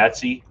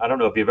Bargatze. I don't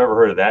know if you've ever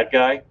heard of that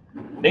guy.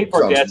 Nate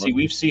Bargatze,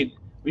 we've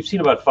seen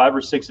about 5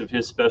 or 6 of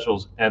his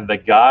specials, and the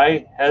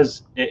guy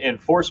has in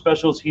 4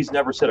 specials he's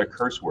never said a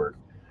curse word.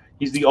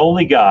 He's the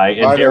only guy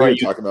in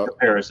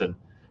comparison.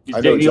 He's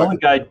the only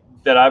guy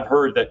that I've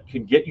heard that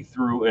can get you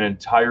through an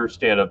entire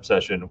stand-up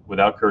session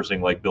without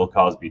cursing like Bill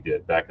Cosby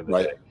did back in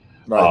the day.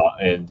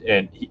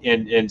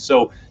 And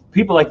so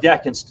people like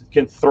that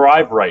can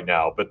thrive right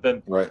now. But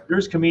then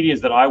there's comedians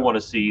that I want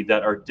to see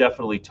that are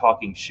definitely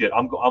talking shit.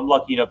 I'm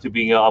lucky enough to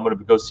be I'm going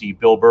to go see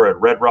Bill Burr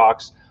at Red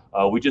Rocks.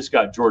 We just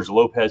got George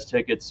Lopez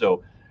tickets,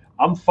 so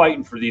I'm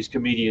fighting for these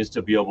comedians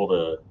to be able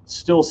to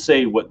still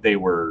say what they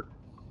were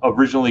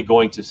originally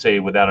going to say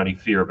without any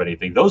fear of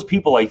anything. Those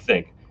people, I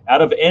think, out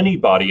of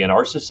anybody in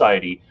our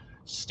society,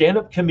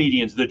 stand-up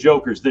comedians, the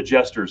jokers, the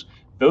jesters,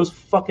 those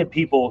fucking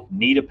people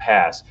need a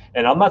pass.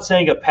 And I'm not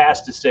saying a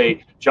pass to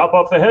say, chop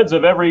off the heads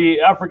of every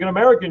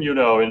African-American you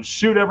know and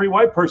shoot every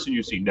white person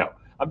you see. No,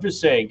 I'm just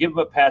saying give them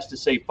a pass to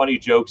say funny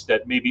jokes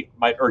that maybe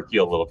might irk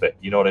you a little bit.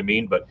 You know what I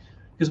mean? But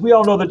because we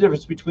all know the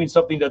difference between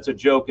something that's a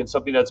joke and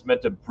something that's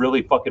meant to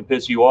really fucking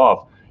piss you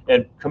off.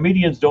 And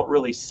comedians don't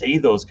really say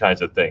those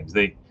kinds of things.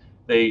 They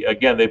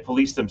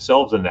police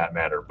themselves in that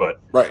manner.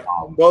 But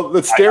well,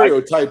 the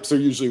stereotypes are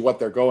usually what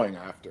they're going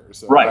after.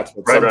 So that's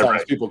what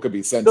sometimes people could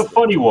be sensitive. The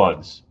funny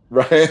ones.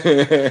 Right.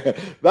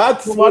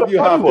 That's what you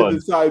have to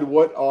decide,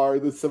 what are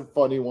some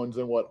funny ones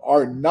and what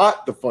are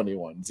not the funny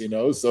ones, you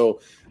know?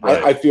 So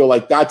I feel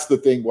like that's the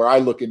thing where I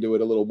look into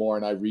it a little more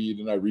and I read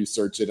and I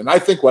research it. And I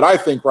think what I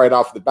think right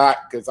off the bat,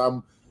 because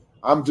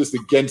I'm just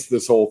against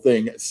this whole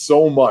thing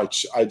so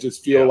much. I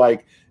just feel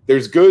like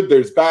there's good,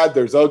 there's bad,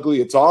 there's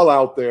ugly. It's all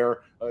out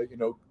there.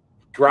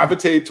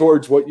 Gravitate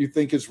towards what you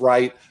think is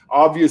right.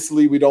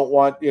 Obviously, we don't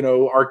want,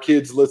 our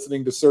kids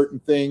listening to certain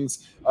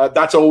things.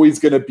 That's always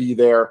going to be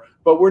there,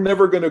 but we're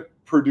never going to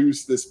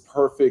produce this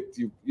perfect,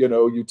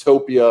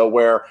 utopia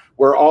where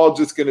we're all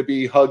just going to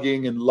be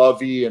hugging and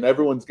lovey and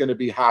everyone's going to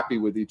be happy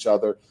with each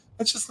other.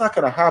 That's just not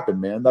going to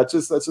happen, man. That's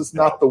just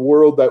not the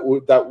world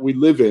that we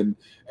live in.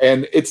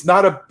 And it's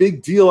not a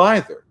big deal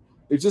either.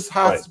 There just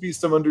has to be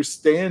some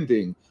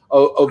understanding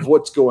of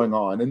what's going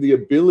on and the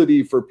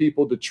ability for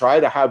people to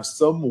try to have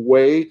some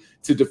way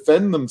to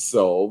defend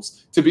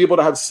themselves, to be able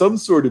to have some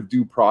sort of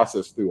due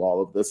process through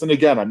all of this. And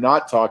again, I'm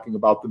not talking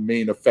about the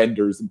main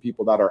offenders and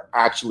people that are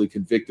actually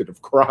convicted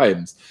of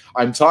crimes.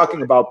 I'm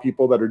talking about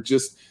people that are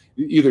just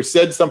either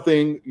said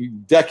something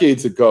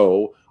decades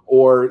ago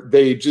or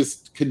they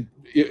just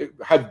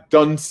have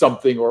done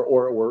something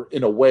or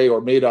in a way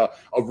or made a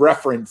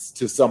reference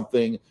to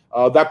something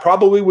that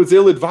probably was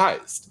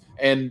ill-advised.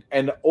 And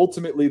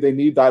ultimately, they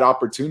need that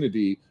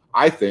opportunity,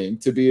 I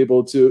think, to be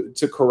able to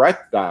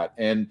correct that.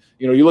 And,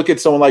 you look at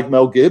someone like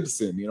Mel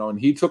Gibson, and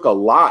he took a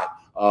lot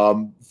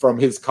from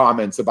his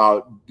comments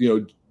about,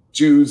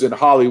 Jews in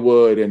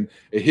Hollywood and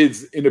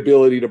his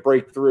inability to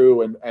break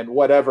through and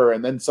whatever.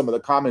 And then some of the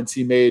comments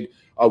he made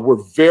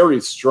were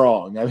very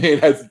strong. I mean,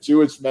 as a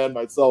Jewish man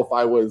myself,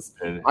 I was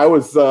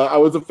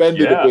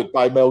offended a bit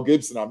by Mel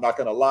Gibson. I'm not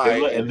going to lie,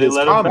 and his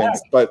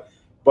comments. But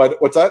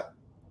what's that?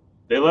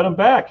 They let him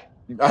back.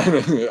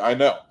 I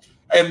know.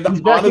 And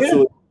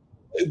honestly,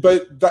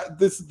 but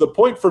the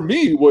point for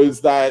me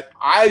was that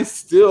I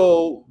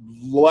still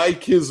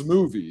like his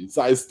movies.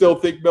 I still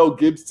think Mel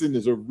Gibson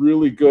is a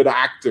really good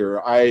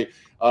actor. And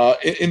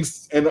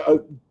a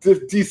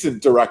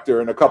decent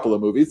director in a couple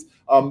of movies.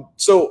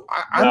 So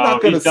I'm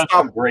not going to stop.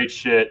 Some great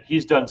shit.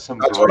 He's done some.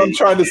 That's what I'm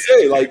trying to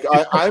say. Like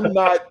I'm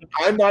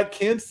not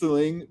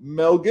canceling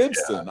Mel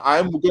Gibson. Yeah.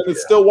 I'm going to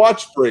still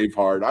watch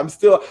Braveheart. I'm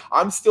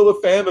still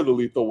a fan of the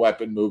Lethal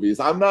Weapon movies.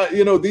 I'm not.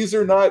 These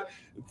are not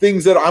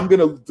things that I'm going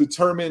to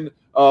determine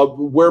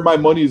where my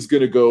money is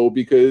going to go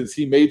because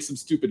he made some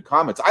stupid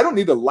comments. I don't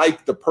need to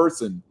like the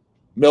person,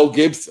 Mel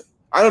Gibson.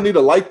 I don't need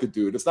to like the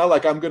dude. It's not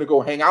like I'm going to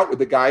go hang out with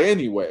the guy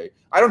anyway.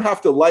 I don't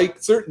have to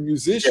like certain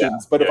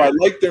musicians, but if I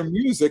like their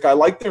music, I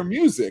like their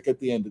music at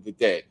the end of the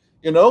day.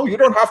 You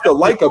don't have to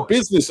like a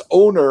business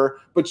owner,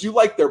 but you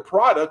like their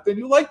product, then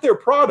you like their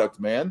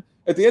product, man.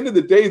 At the end of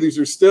the day, these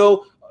are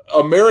still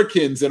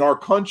Americans in our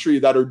country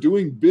that are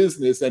doing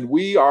business, and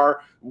we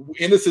are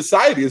in a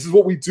society. This is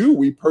what we do.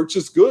 We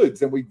purchase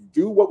goods and we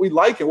do what we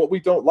like and what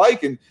we don't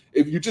like. And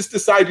if you just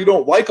decide you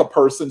don't like a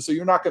person, so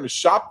you're not going to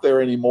shop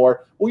there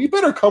anymore, well, you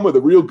better come with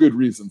a real good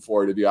reason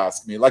for it, if you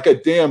ask me, like a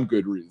damn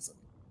good reason.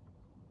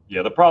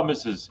 Yeah, the problem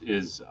is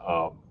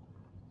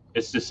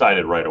it's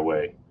decided right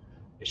away.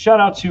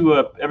 Shout out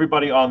to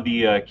everybody on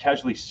the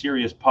Casually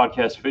Serious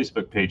Podcast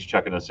Facebook page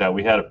checking us out.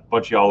 We had a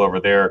bunch of y'all over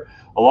there,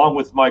 along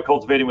with my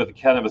Cultivating with the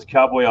Cannabis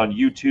Cowboy on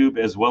YouTube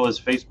as well as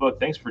Facebook.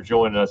 Thanks for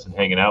joining us and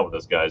hanging out with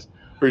us, guys.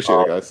 Appreciate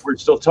it, guys. We're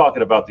still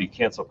talking about the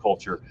cancel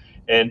culture.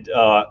 And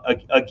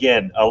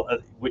again,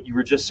 what you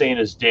were just saying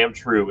is damn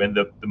true. And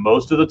the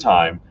most of the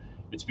time,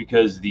 it's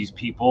because these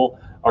people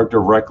are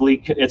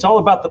directly – it's all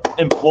about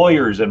the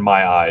employers in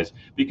my eyes.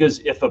 Because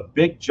if a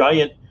big,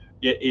 giant,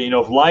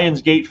 if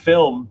Lionsgate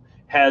Film –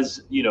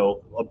 has,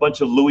 a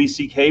bunch of Louis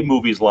C.K.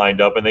 movies lined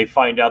up and they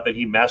find out that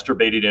he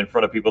masturbated in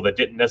front of people that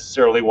didn't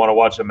necessarily want to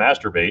watch him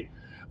masturbate,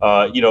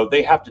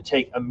 they have to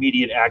take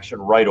immediate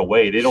action right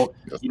away. They don't,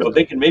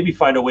 they can maybe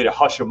find a way to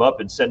hush him up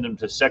and send him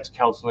to sex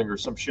counseling or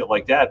some shit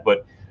like that,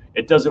 but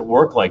it doesn't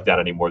work like that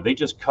anymore. They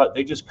just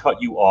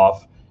cut you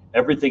off.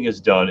 Everything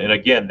is done. And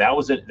again, that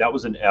was an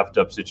effed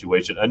up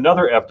situation.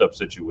 Another effed up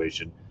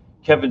situation,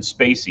 Kevin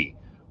Spacey.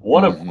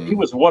 He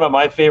was one of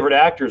my favorite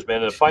actors,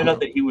 man. And to find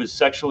out that he was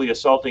sexually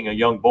assaulting a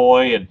young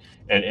boy and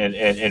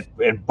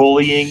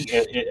bullying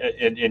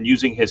and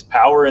using his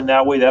power in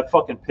that way, that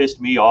fucking pissed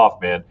me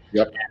off, man.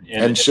 Yep.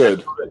 And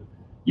should.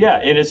 Yeah,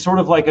 and it's sort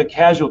of like a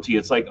casualty.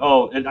 It's like,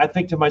 and I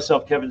think to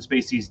myself, Kevin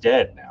Spacey's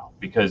dead now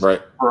because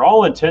for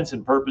all intents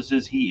and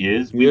purposes, he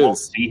is. We won't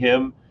see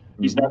him.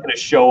 He's not going to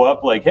show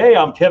up like, hey,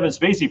 I'm Kevin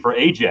Spacey for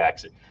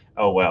Ajax.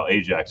 Oh, wow,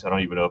 Ajax. I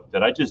don't even know.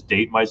 Did I just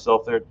date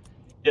myself there?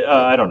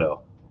 I don't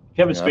know.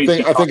 Kevin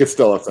Spacey. I think it's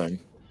still a thing.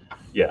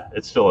 Yeah,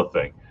 it's still a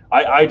thing.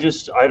 I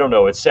don't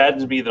know. It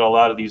saddens me that a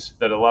lot of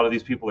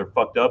these people are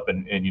fucked up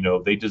and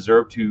they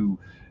deserve to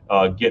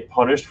get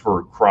punished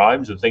for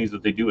crimes and things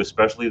that they do,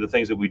 especially the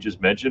things that we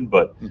just mentioned.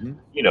 But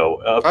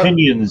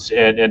opinions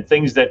and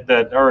things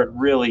that aren't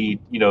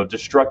really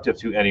destructive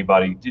to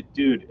anybody.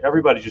 Dude,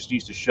 everybody just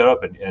needs to shut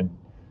up and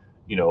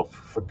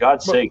for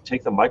God's sake,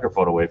 take the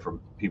microphone away from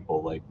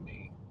people like me.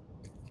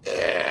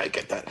 Yeah, I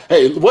get that.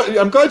 Hey,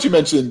 I'm glad you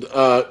mentioned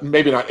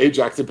maybe not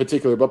Ajax in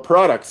particular, but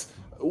products.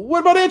 What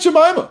about Aunt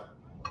Jemima?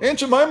 Aunt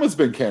Jemima's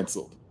been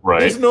canceled.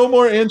 Right. There's no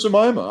more Aunt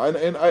Jemima.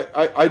 And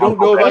I don't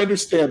know if I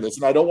understand this,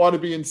 and I don't want to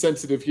be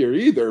insensitive here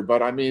either,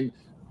 but I mean,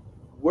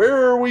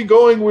 where are we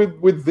going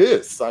with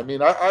this? I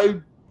mean,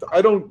 I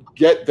don't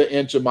get the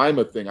Aunt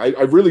Jemima thing. I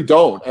really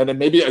don't. And then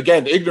maybe,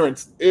 again,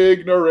 ignorance.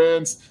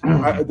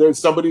 There's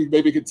somebody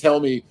maybe could tell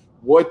me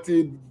what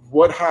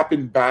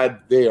happened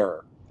bad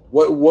there.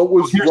 What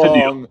was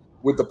wrong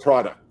with the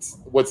product?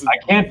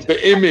 The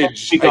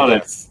image? Speak on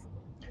it.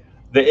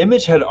 The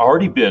image had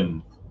already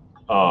been,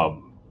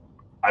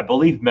 I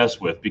believe,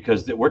 messed with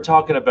because we're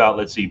talking about.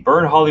 Let's see,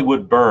 Burn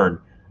Hollywood Burn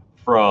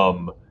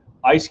from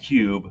Ice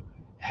Cube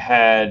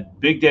had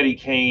Big Daddy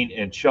Kane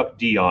and Chuck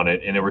D on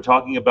it, and they were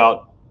talking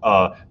about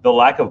the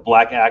lack of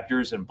black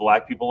actors and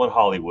black people in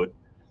Hollywood.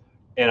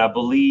 And I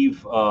believe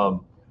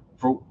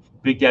for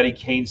Big Daddy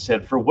Kane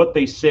said, for what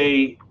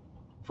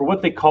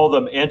they call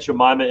them, Aunt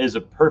Jemima is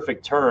a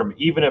perfect term,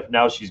 even if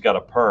now she's got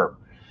a perm.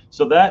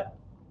 So that,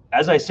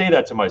 as I say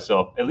that to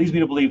myself, it leads me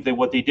to believe that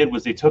what they did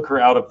was they took her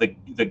out of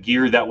the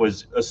gear that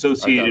was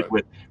associated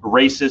with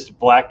racist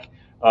black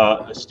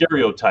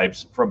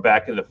stereotypes from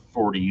back in the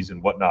 40s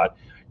and whatnot,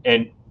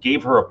 and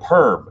gave her a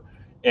perm,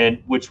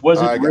 and which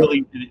wasn't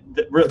really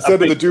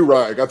instead of the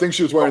do-rag. I think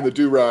she was wearing the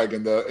do-rag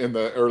in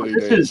the early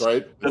days,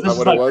 right? Is that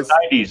what it was?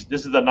 The 90s.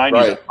 This is the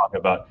 90s I'm talking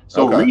about.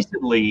 So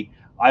recently,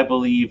 I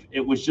believe it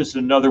was just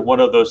another one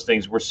of those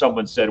things where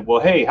someone said, well,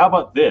 hey, how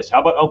about this?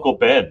 How about Uncle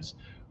Ben's?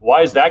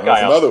 Why is that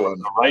guy on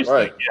the rice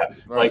thing? Yeah.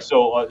 Right. Like,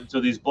 so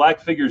these black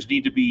figures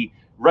need to be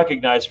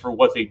recognized for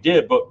what they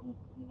did. But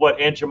what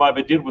Aunt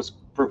Jemima did was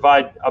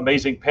provide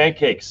amazing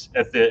pancakes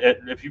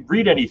if you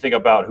read anything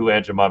about who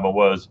Aunt Jemima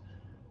was,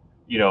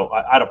 I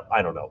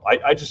don't know.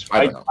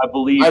 I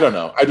believe. I don't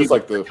know. I just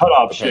like the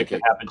cutoff shit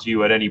can happen to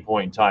you at any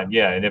point in time.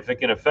 Yeah. And if it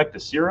can affect the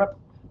syrup,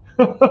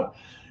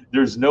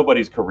 there's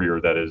nobody's career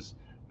that is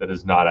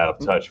not out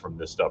of touch from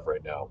this stuff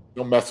right now.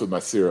 Don't mess with my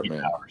syrup,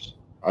 man.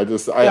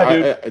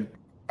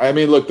 I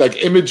mean, look, like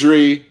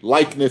imagery,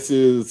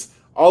 likenesses,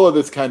 all of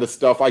this kind of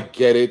stuff. I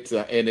get it,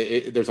 and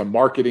there's a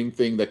marketing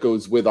thing that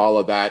goes with all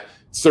of that.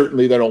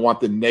 Certainly, they don't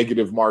want the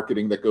negative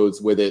marketing that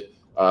goes with it.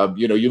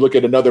 You look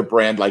at another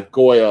brand like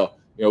Goya.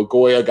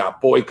 Goya got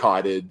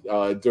boycotted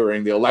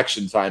during the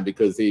election time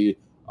because the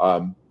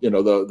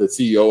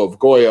CEO of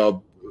Goya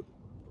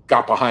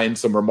got behind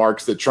some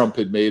remarks that Trump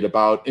had made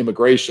about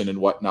immigration and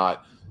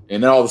whatnot.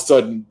 And then all of a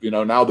sudden,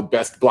 now the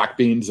best black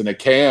beans in a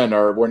can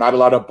we're not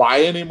allowed to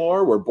buy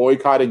anymore. We're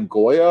boycotting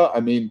Goya. I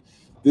mean,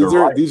 these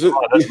are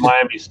that's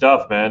Miami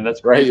stuff, man.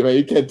 That's right. I mean,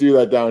 you can't do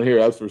that down here.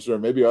 That's for sure.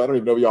 Maybe I don't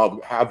even know if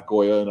y'all have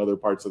Goya in other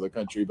parts of the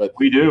country, but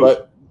we do.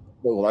 But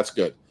well, that's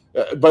good.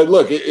 But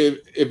look, if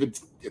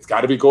it's got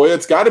to be Goya,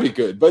 it's got to be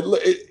good. But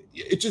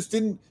it just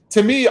didn't.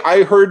 To me,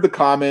 I heard the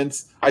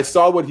comments. I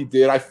saw what he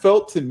did. I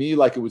felt to me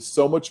like it was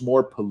so much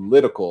more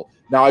political.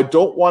 Now, I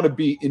don't want to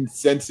be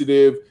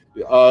insensitive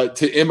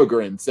to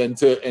immigrants and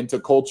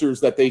to cultures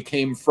that they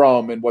came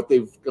from and what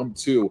they've come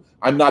to.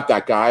 I'm not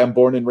that guy. I'm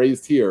born and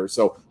raised here,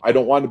 so I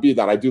don't want to be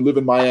that. I do live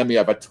in Miami. I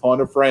have a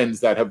ton of friends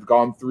that have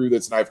gone through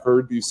this, and I've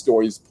heard these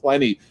stories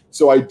plenty.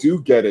 So I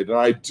do get it, and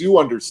I do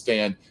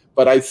understand,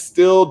 but I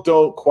still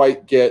don't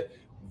quite get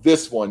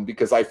this one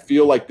because I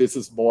feel like this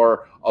is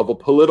more of a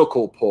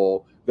political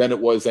pull than it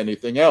was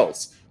anything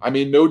else. I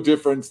mean, no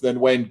difference than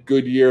when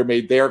Goodyear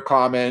made their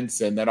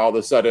comments and then all of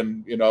a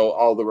sudden,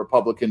 all the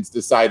Republicans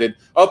decided,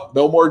 oh,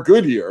 no more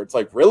Goodyear. It's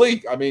like,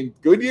 really? I mean,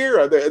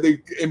 Goodyear, they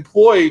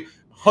employ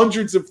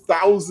hundreds of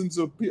thousands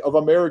of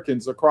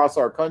Americans across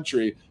our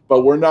country,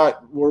 but we're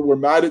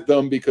mad at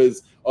them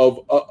because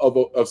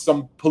of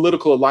some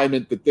political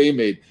alignment that they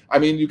made. I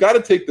mean, you got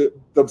to take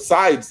the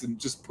sides and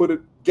just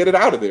get it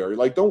out of there.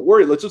 Like, don't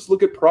worry. Let's just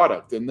look at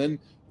product and then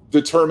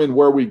determine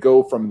where we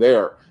go from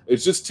there.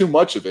 It's just too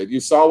much of it.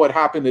 You saw what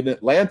happened in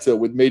Atlanta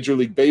with Major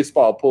League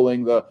Baseball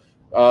pulling the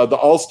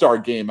All-Star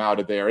game out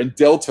of there and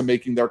Delta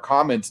making their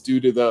comments due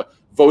to the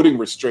voting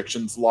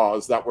restrictions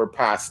laws that were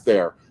passed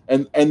there.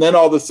 And then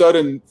all of a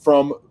sudden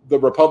from the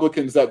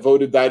Republicans that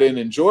voted that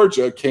in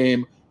Georgia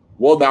came,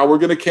 well, now we're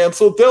going to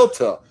cancel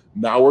Delta.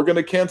 Now we're going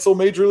to cancel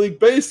Major League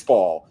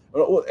Baseball.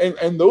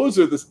 And those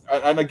are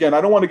and again,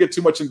 I don't want to get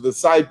too much into the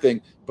side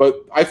thing,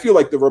 but I feel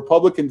like the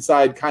Republican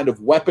side kind of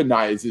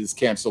weaponizes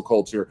cancel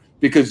culture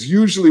because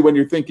usually when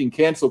you're thinking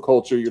cancel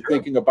culture, you're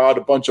thinking about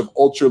a bunch of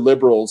ultra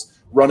liberals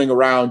running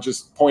around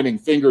just pointing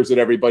fingers at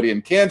everybody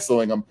and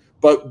canceling them.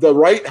 But the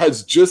right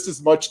has just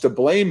as much to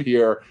blame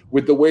here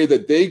with the way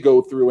that they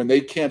go through and they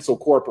cancel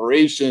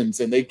corporations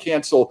and they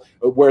cancel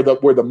where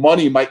the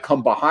money might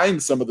come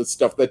behind some of the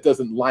stuff that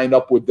doesn't line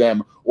up with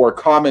them or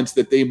comments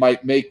that they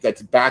might make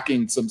that's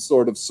backing some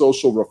sort of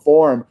social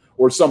reform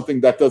or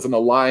something that doesn't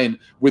align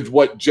with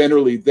what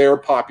generally their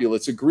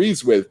populace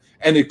agrees with.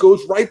 And it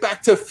goes right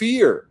back to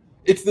fear.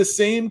 It's the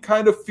same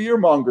kind of fear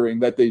mongering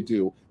that they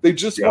do. They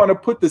just want to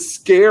put the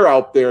scare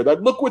out there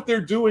that look what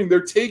they're doing.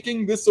 They're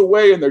taking this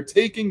away and they're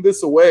taking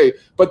this away,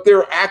 but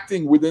they're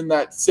acting within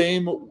that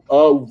same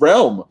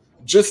realm,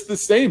 just the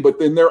same, but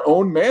in their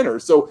own manner.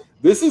 So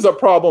this is a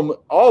problem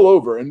all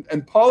over,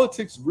 and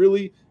politics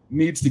really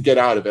needs to get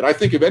out of it. I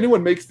think if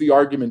anyone makes the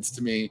arguments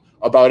to me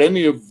about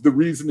any of the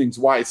reasonings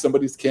why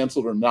somebody's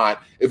canceled or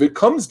not, if it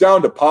comes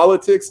down to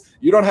politics,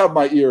 you don't have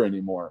my ear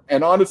anymore.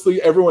 And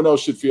honestly, everyone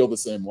else should feel the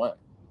same way.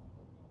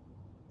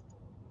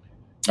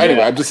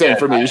 Anyway, I'm just saying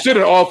for me, you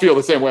shouldn't all feel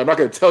the same way. I'm not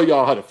going to tell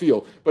y'all how to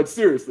feel. But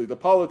seriously, the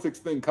politics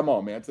thing, come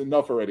on, man. It's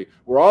enough already.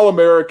 We're all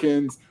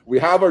Americans. We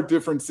have our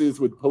differences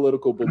with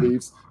political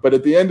beliefs. But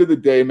at the end of the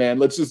day, man,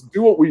 let's just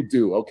do what we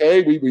do,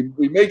 okay?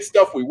 We make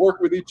stuff. We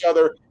work with each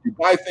other. We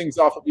buy things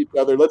off of each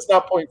other. Let's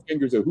not point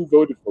fingers at who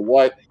voted for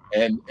what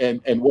and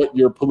what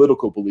your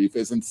political belief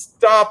is. And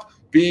stop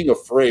being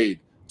afraid.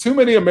 Too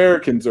many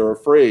Americans are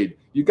afraid.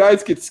 You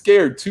guys get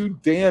scared too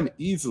damn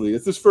easily.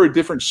 This is for a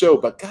different show.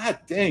 But god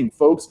dang,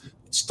 folks,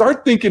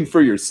 start thinking for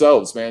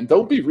yourselves, man.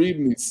 Don't be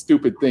reading these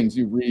stupid things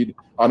you read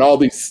on all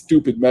these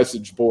stupid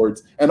message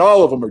boards, and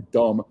all of them are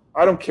dumb.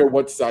 I don't care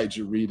what side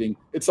you're reading.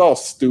 It's all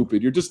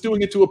stupid. You're just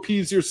doing it to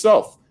appease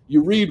yourself.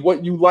 You read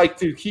what you like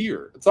to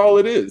hear. That's all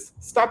it is.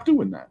 Stop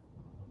doing that.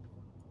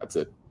 That's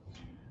it.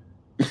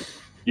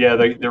 Yeah,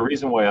 the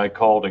reason why I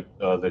called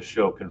the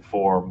show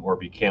Conform or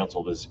Be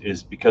Canceled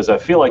is because I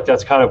feel like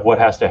that's kind of what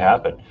has to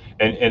happen.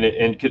 And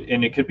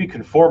it could be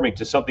conforming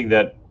to something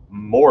that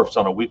morphs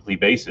on a weekly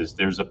basis.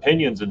 There's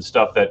opinions and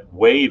stuff that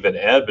wave and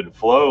ebb and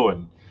flow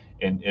and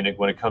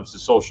when it comes to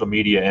social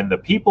media, and the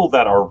people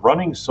that are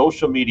running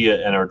social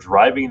media and are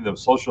driving the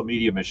social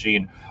media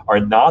machine are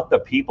not the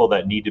people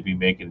that need to be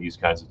making these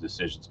kinds of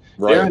decisions.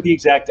 Right. They're the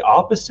exact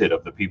opposite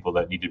of the people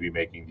that need to be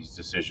making these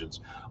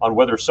decisions on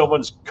whether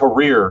someone's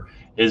career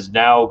is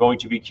now going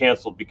to be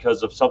canceled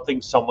because of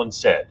something someone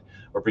said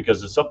or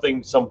because of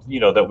something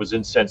that was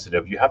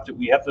insensitive.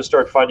 We have to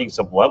start finding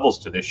some levels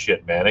to this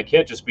shit, man. It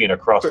can't just be an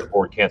across the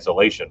board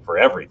cancellation for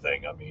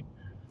everything. I mean,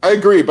 I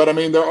agree, but I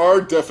mean, there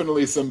are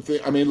definitely some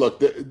things. I mean,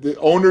 look, the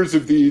owners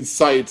of these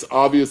sites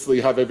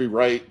obviously have every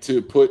right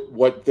to put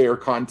what their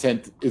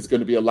content is going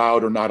to be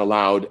allowed or not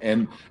allowed,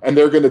 and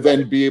they're going to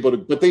then be able to,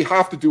 but they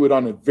have to do it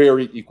on a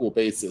very equal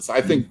basis. I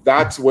think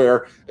that's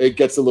where it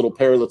gets a little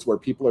perilous, where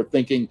people are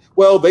thinking,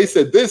 well, they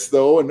said this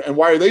though, and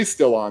why are they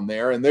still on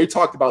there? And they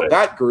talked about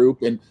that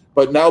group,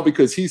 but now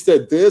because he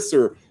said this,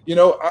 or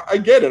I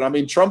get it. I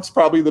mean, Trump's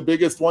probably the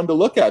biggest one to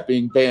look at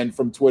being banned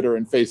from Twitter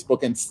and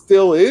Facebook, and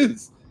still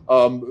is.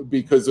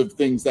 Because of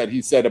things that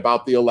he said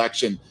about the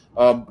election.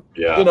 So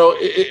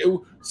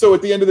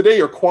at the end of the day,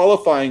 you're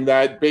qualifying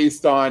that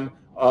based on,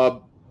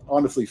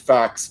 honestly,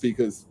 facts,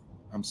 because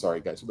I'm sorry,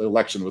 guys, the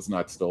election was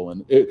not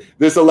stolen.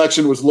 This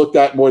election was looked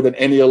at more than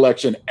any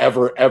election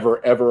ever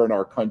in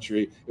our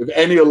country. If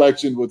any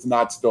election was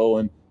not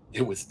stolen,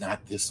 it was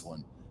not this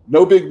one.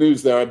 No big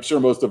news there. I'm sure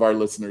most of our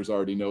listeners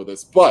already know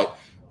this. But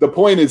the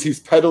point is,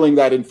 he's peddling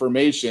that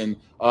information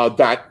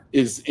that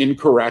is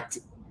incorrect,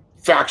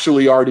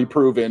 factually already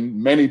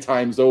proven many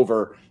times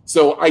over.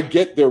 So I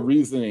get their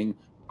reasoning.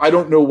 I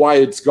don't know why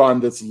it's gone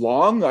this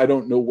long. I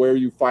don't know where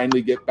you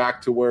finally get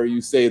back to where you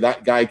say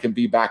that guy can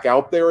be back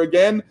out there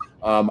again.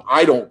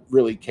 I don't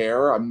really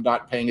care. I'm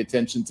not paying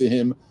attention to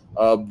him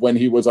when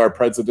he was our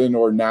president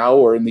or now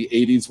or in the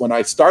 80s when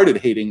I started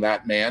hating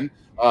that man.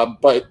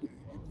 But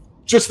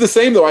just the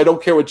same, though, I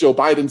don't care what Joe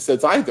Biden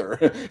says either.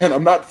 And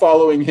I'm not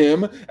following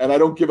him. And I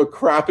don't give a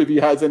crap if he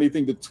has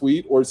anything to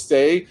tweet or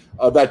say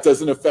that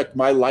doesn't affect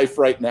my life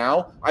right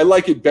now. I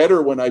like it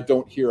better when I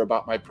don't hear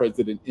about my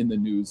president in the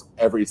news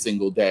every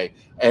single day.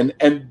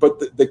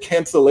 But the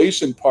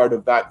cancellation part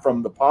of that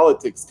from the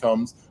politics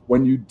comes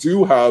when you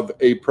do have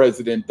a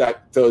president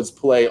that does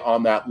play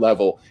on that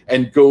level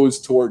and goes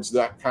towards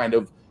that kind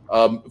of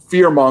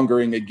fear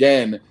mongering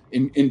again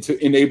in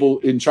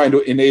trying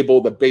to enable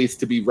the base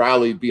to be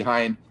rallied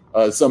behind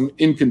some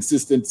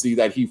inconsistency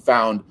that he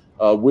found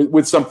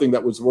with something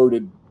that was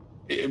worded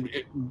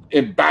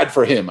bad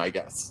for him, I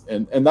guess.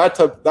 And that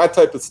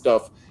type of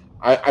stuff,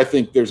 I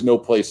think there's no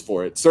place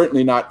for it.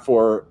 Certainly not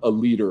for a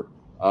leader.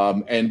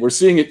 And we're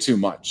seeing it too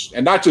much,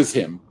 and not just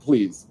him.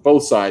 Please,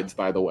 both sides.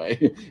 By the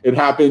way, it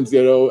happens.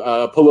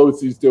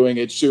 Pelosi's doing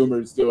it.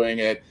 Schumer's doing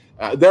it.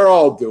 They're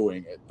all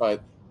doing it,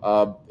 but.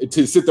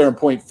 To sit there and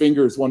point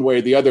fingers one way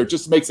or the other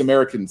just makes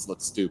Americans look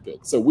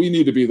stupid. So we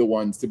need to be the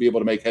ones to be able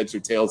to make heads or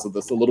tails of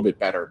this a little bit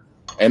better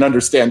and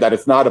understand that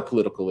it's not a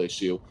political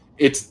issue.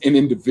 It's an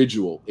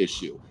individual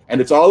issue. And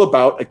it's all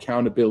about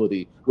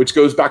accountability, which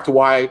goes back to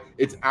why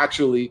it's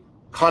actually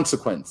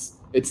consequence.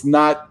 It's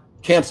not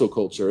cancel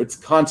culture. It's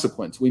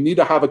consequence. We need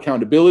to have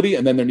accountability,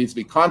 and then there needs to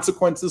be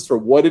consequences for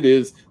what it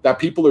is that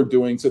people are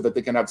doing so that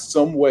they can have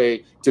some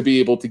way to be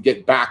able to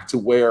get back to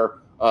where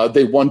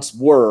they once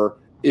were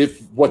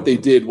if what they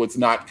did was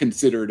not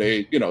considered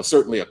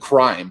certainly a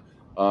crime,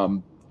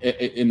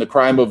 in the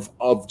crime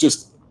of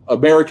just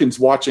Americans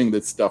watching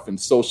this stuff in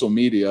social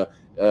media,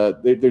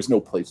 there's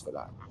no place for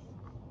that.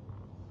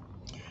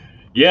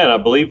 Yeah, and I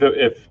believe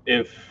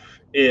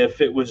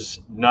if it was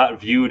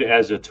not viewed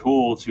as a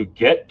tool to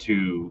get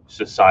to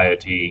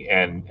society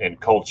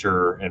and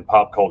culture and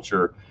pop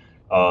culture,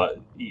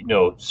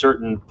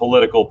 certain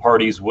political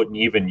parties wouldn't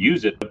even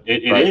use it.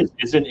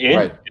 It's an in.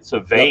 Right. It's a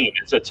vein. Yep.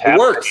 It's a tap. It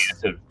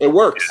works. It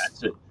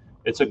works.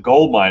 It's a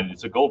gold mine.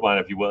 It's a gold mine,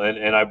 if you will.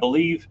 And I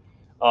believe,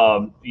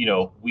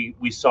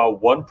 we saw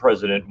one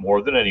president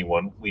more than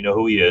anyone. We know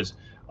who he is.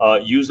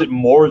 Use it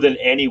more than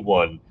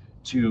anyone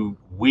to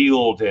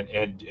wield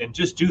and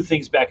just do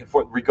things back and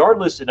forth,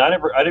 regardless. And I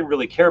didn't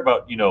really care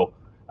about.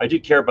 I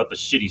did care about the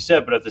shit he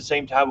said, but at the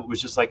same time, it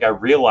was just like I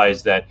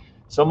realized that.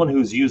 Someone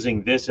who's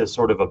using this as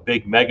sort of a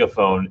big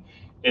megaphone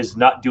is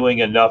not doing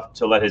enough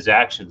to let his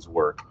actions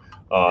work.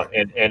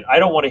 And I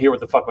don't want to hear what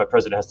the fuck my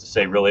president has to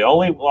say, really.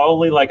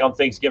 Only like on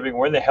Thanksgiving,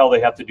 where in the hell they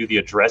have to do the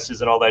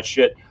addresses and all that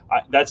shit.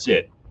 That's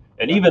it.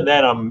 And even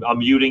then, I'm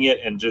muting it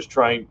and just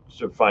trying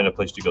to find a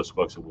place to go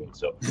smoke some weed.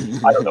 So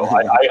I don't know.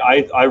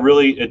 I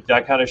really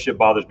that kind of shit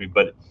bothers me.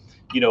 But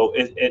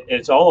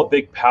it's all a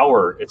big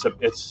power.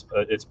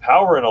 It's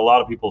power in a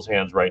lot of people's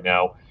hands right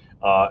now.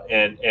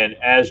 And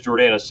as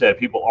Jordana said,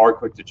 people are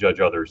quick to judge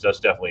others.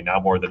 That's definitely now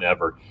more than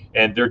ever.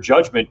 And their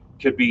judgment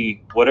could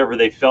be whatever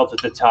they felt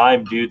at the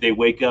time, dude. They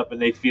wake up and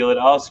they feel it.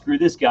 Oh, screw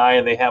this guy.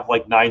 And they have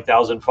like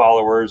 9,000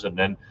 followers. And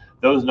then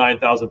those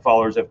 9,000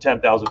 followers have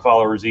 10,000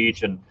 followers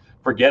each. And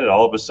forget it.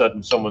 All of a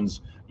sudden,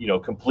 someone's,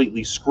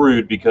 completely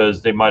screwed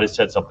because they might have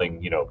said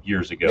something,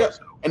 years ago. Yeah.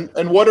 So.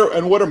 And what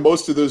are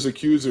most of those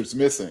accusers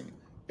missing?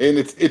 And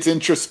it's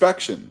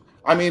introspection.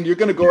 I mean, you're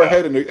going to go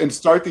ahead and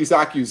start these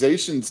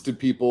accusations to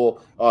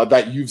people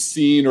that you've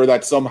seen or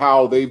that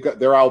somehow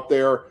they're out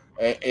there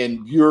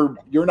and you're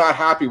not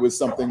happy with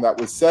something that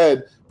was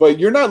said, but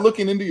you're not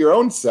looking into your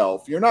own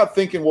self. You're not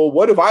thinking, well,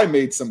 what if I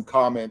made some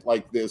comment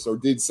like this or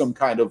did some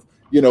kind of,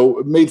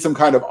 made some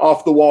kind of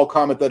off the wall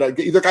comment that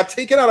either got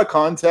taken out of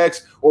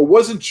context or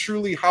wasn't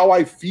truly how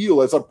I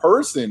feel as a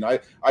person.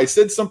 I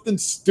said something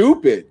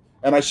stupid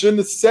and I shouldn't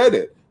have said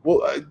it.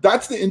 Well,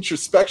 that's the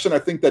introspection I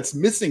think that's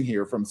missing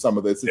here from some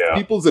of this. It's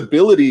people's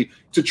ability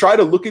to try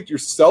to look at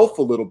yourself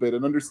a little bit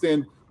and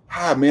understand,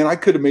 man, I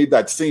could have made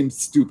that same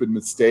stupid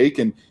mistake.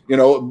 And,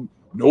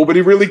 nobody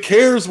really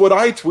cares what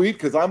I tweet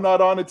because I'm not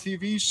on a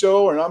TV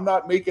show and I'm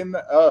not making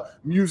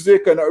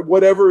music and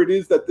whatever it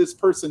is that this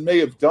person may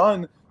have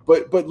done.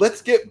 But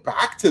let's get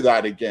back to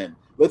that again.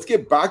 Let's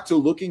get back to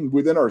looking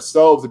within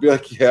ourselves and be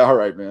like, yeah, all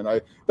right, man,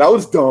 that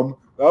was dumb.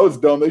 That was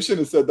dumb. They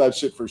shouldn't have said that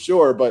shit for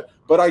sure. But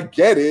I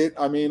get it.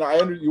 I mean,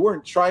 you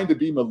weren't trying to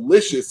be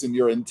malicious in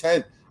your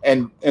intent.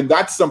 And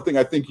that's something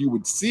I think you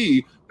would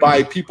see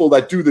by people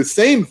that do the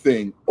same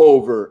thing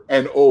over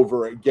and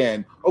over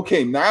again.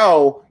 Okay,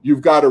 now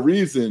you've got a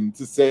reason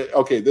to say,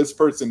 okay, this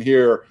person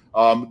here,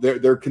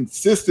 they're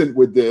consistent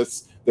with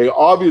this. They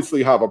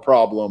obviously have a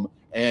problem.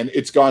 And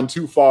it's gone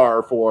too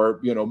far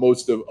for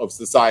most of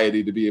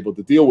society to be able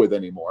to deal with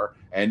anymore.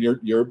 And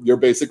you're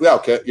basically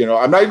okay.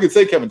 I'm not even gonna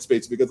say Kevin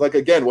Spacey because, like,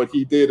 again, what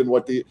he did and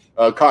what the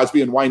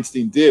Cosby and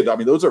Weinstein did. I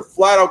mean, those are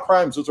flat out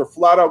crimes. Those are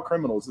flat out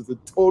criminals. It's a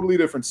totally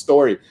different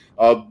story.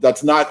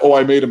 That's not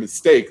I made a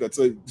mistake. You're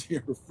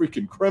a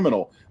freaking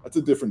criminal. That's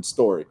a different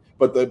story.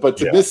 But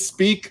to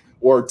misspeak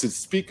or to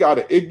speak out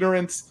of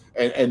ignorance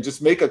and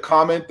just make a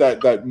comment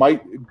that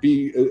might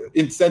be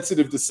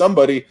insensitive to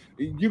somebody,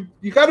 you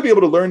got to be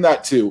able to learn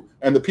that too.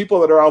 And the people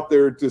that are out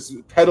there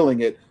just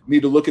peddling it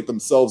need to look at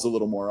themselves a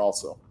little more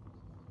also.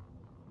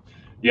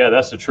 Yeah,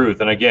 that's the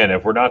truth. And again,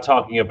 if we're not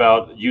talking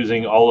about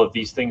using all of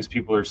these things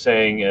people are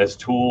saying as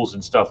tools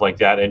and stuff like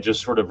that, and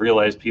just sort of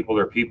realize people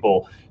are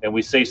people, and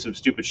we say some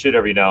stupid shit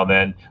every now and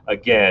then,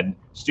 again,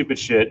 stupid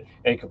shit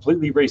and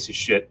completely racist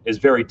shit is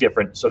very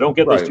different. So don't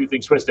get those two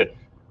things twisted.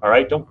 All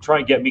right, don't try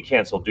and get me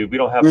canceled, dude. We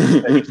don't have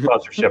any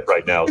sponsorship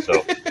right now,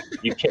 so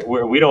you can't.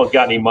 We don't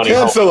got any money.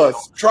 Cancel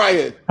us. Try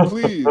it,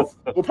 please.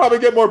 We'll probably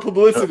get more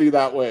publicity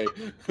that way.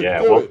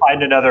 Yeah, we'll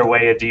find another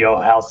way at DO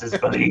houses.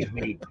 Believe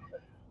me.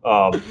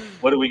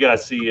 What do we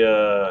got? See,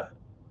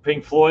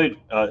 Pink Floyd.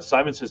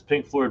 Simon says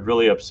Pink Floyd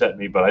really upset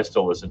me, but I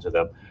still listen to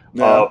them.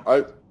 Yeah,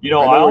 I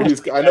know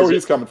where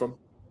he's coming from.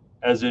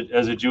 As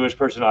a Jewish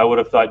person, I would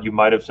have thought you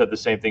might have said the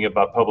same thing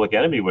about Public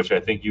Enemy, which I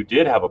think you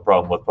did have a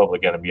problem with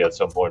Public Enemy at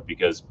some point,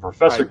 because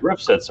Professor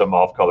Griff said some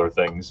off-color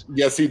things.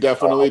 Yes, he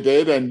definitely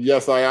did, and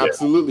yes, I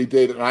absolutely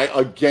did, and I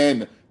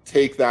again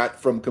take that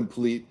from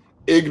complete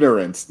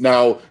ignorance.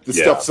 Now, the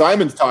stuff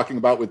Simon's talking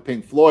about with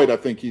Pink Floyd, I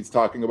think he's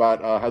talking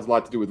about has a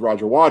lot to do with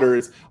Roger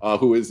Waters,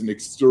 who is an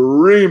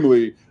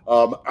extremely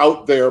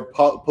out there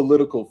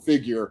political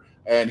figure,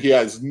 and he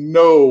has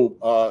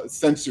no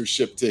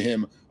censorship to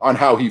him on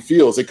how he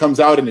feels. It comes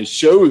out in his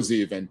shows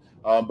even.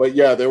 But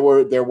yeah, there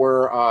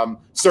were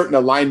certain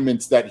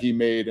alignments that he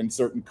made and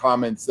certain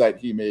comments that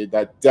he made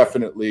that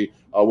definitely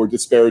were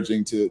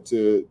disparaging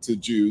to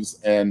Jews,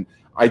 and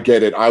I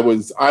get it. I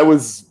was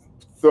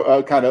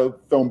kind of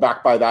thrown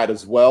back by that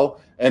as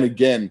well. And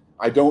again,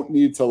 I don't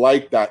need to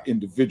like that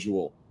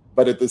individual,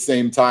 but at the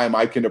same time,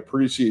 I can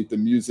appreciate the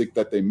music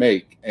that they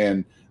make,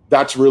 and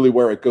that's really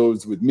where it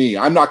goes with me.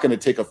 I'm not going to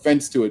take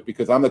offense to it,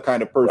 because I'm the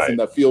kind of person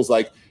that feels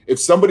like if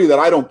somebody that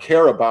I don't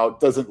care about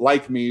doesn't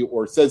like me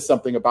or says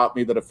something about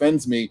me that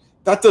offends me,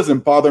 that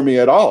doesn't bother me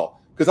at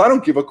all, because I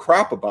don't give a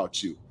crap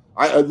about you.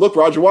 Look,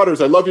 Roger Waters,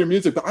 I love your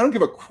music, but I don't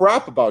give a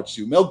crap about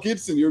you. Mel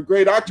Gibson, you're a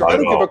great actor. I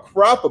don't give a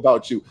crap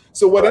about you.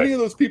 So what any of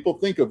those people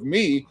think of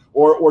me,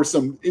 or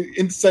some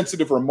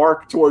insensitive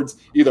remark towards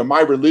either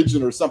my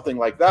religion or something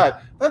like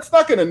that, that's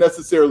not going to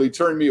necessarily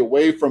turn me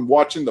away from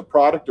watching the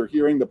product or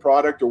hearing the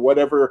product or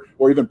whatever,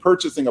 or even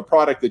purchasing a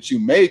product that you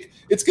make.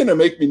 It's going to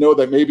make me know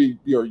that maybe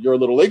you're a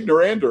little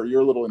ignorant, or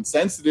you're a little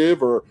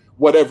insensitive, or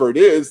whatever it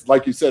is.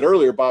 Like you said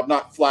earlier, Bob,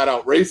 not flat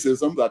out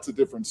racism. That's a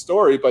different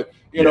story. But,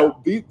 you know,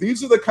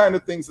 these are the kind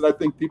of things that I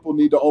think people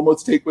need to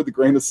almost take with a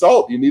grain of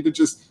salt. You need to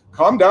just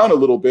calm down a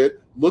little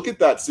bit, look at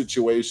that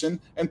situation,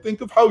 and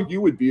think of how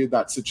you would be in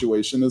that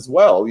situation as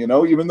well, you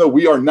know, even though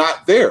we are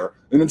not there.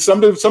 And then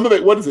some of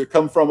it, what does it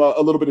come from? A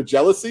little bit of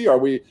jealousy? Are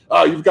we,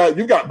 you've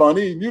got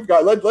money, and we're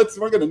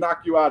going to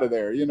knock you out of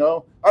there, you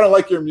know? I don't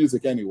like your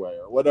music anyway,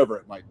 or whatever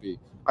it might be.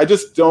 I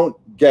just don't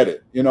get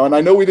it, you know. And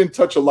I know we didn't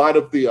touch a lot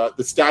of the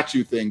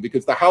statue thing,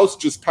 because the House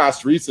just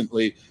passed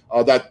recently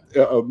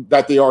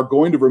that they are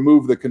going to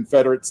remove the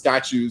Confederate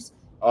statues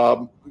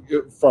from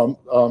the,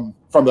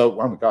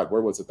 oh my God,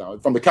 where was it now?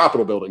 From the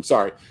Capitol building,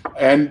 sorry.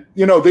 And,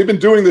 you know, they've been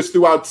doing this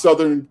throughout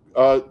southern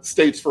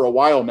states for a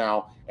while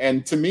now.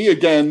 And to me,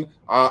 again,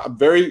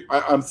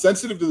 I'm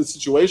sensitive to the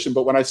situation,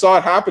 but when I saw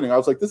it happening, I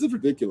was like, this is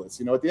ridiculous.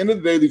 You know, at the end of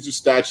the day, these are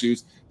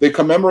statues. They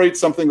commemorate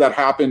something that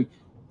happened.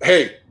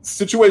 Hey,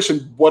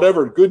 situation,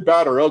 whatever, good,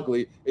 bad, or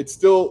ugly, it's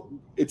still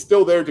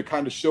there to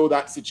kind of show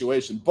that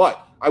situation.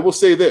 But I will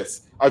say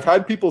this, I've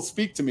had people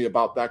speak to me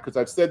about that, because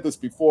I've said this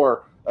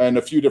before in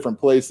a few different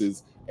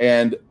places,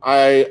 and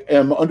I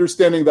am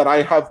understanding that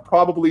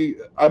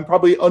I'm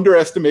probably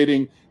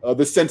underestimating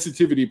the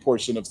sensitivity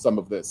portion of some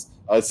of this,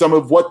 some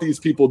of what these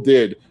people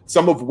did,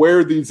 some of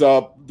where these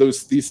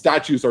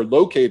statues are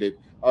located,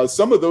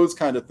 some of those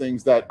kind of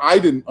things that I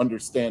didn't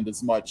understand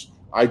as much.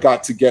 I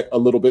got to get a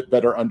little bit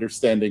better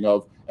understanding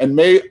of, and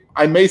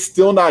I may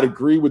still not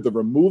agree with the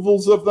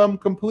removals of them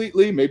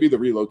completely, maybe the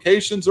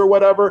relocations or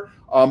whatever.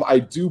 I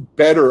do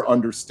better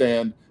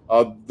understand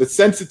the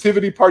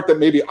sensitivity part that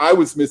maybe I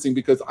was missing,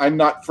 because I'm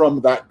not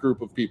from that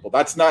group of people.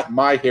 That's not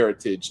my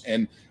heritage,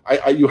 and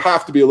you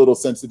have to be a little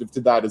sensitive to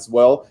that as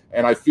well.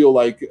 And I feel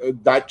like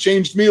that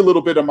changed me a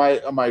little bit of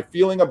my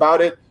feeling about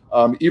it,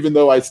 even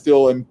though I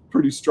still am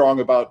pretty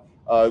strong about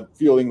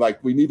feeling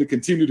like we need to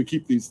continue to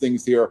keep these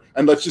things here,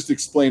 and let's just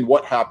explain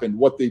what happened,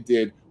 what they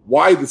did,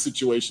 why the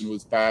situation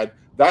was bad.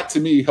 That to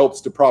me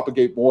helps to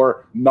propagate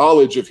more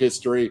knowledge of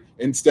history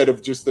instead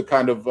of just the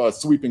kind of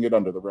sweeping it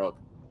under the rug.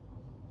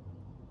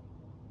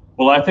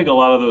 Well, I think a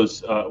lot of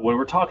those, when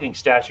we're talking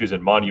statues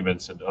and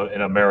monuments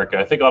in America,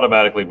 I think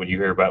automatically when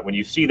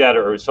you see that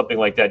or something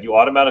like that, you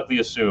automatically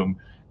assume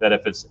that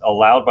if it's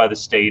allowed by the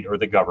state or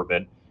the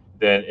government,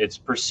 then it's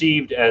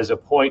perceived as a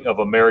point of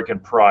American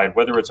pride.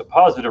 Whether it's a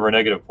positive or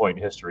negative point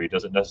in history, it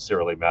doesn't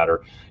necessarily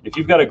matter. If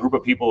you've got a group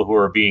of people who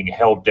are being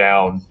held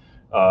down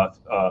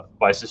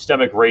by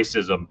systemic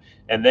racism,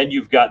 and then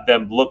you've got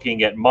them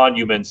looking at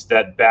monuments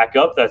that back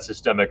up that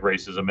systemic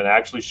racism and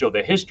actually show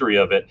the history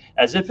of it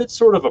as if it's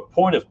sort of a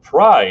point of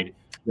pride,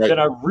 then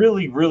I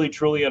really, really,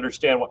 truly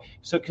understand why.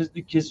 So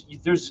because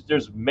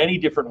there's many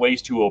different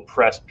ways to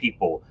oppress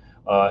people.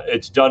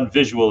 It's done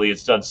visually,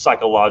 it's done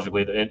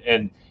psychologically,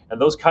 and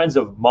those kinds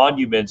of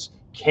monuments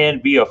can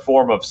be a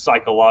form of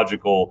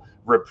psychological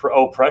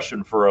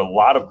oppression for a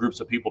lot of groups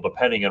of people,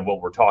 depending on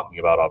what we're talking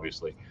about,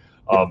 obviously.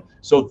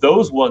 So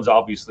those ones,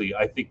 obviously,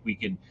 I think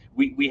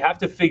we have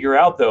to figure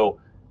out, though,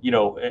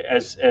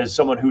 as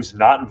someone who's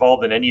not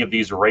involved in any of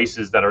these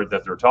races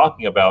that they're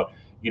talking about,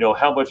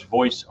 how much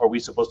voice are we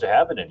supposed to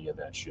have in any of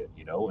that shit,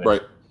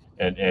 Right.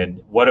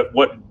 And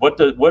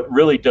what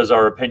really does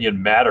our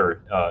opinion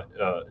matter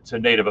to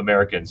Native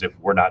Americans if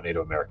we're not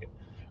Native American?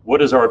 What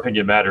does our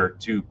opinion matter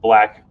to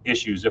Black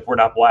issues if we're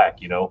not Black?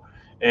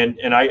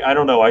 And I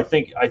don't know. I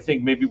think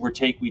maybe we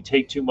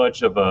take too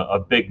much of a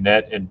big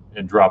net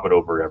and drop it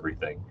over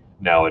everything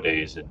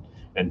nowadays,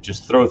 and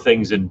just throw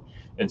things in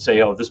and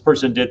say, oh, this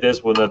person did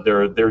this, well,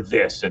 they're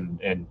this,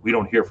 and we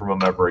don't hear from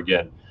them ever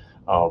again.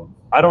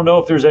 I don't know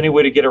if there's any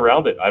way to get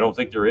around it. I don't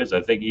think there is.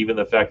 I think even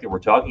the fact that we're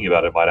talking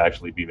about it might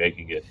actually be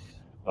making it,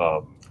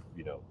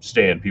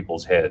 stay in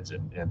people's heads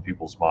and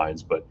people's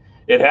minds. But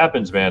it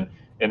happens, man,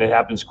 and it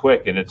happens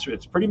quick, and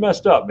it's pretty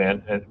messed up,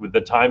 man. And with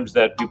the times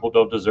that people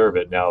don't deserve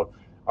it. Now,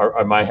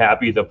 am I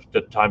happy that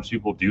the times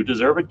people do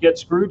deserve it get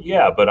screwed?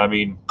 Yeah, but I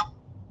mean,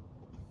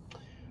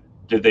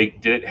 did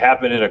it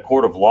happen in a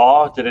court of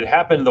law? Did it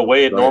happen the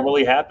way it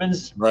normally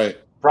happens? Right.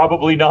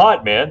 Probably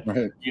not, man.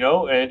 Right.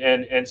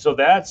 And so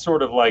that's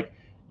sort of like,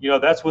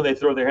 that's when they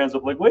throw their hands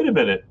up, like, wait a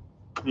minute,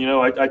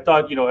 I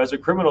thought, as a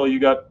criminal you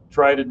got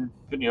tried in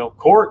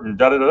court and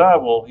da da da da.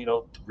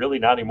 Well, really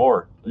not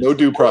anymore. No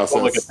due process.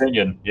 Public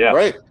opinion. Yeah.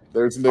 Right.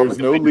 There's no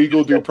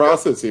legal due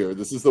process here.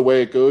 This is the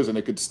way it goes, and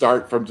it could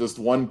start from just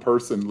one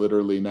person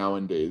literally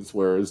nowadays,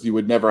 whereas you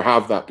would never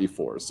have that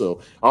before.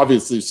 So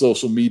obviously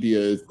social media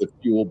is the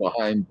fuel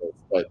behind this.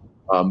 But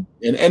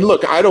and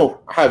look, I don't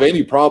have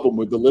any problem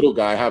with the little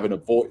guy having a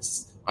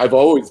voice. I've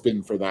always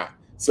been for that.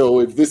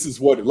 So if this is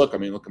what look,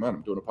 come on,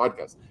 I'm doing a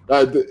podcast.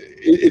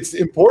 It's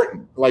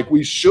important. Like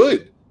you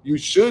should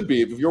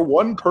be. If you're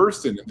one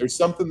person and there's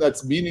something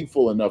that's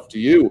meaningful enough to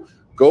you,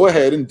 go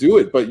ahead and do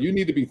it. But you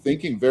need to be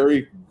thinking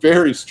very,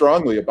 very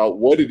strongly about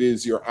what it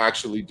is you're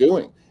actually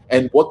doing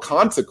and what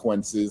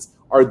consequences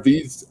are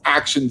these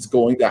actions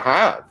going to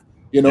have.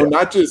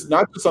 Not just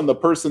on the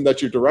person that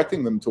you're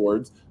directing them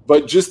towards,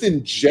 but just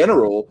in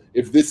general,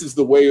 if this is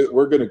the way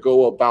we're going to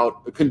go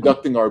about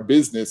conducting our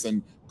business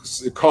and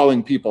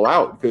calling people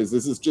out, because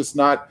this is just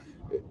not,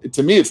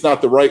 to me, it's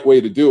not the right way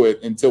to do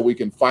it until we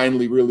can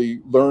finally really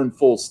learn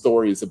full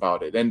stories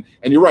about it. And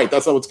you're right,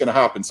 that's not what's going to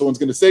happen. Someone's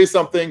going to say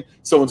something,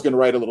 someone's going to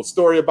write a little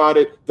story about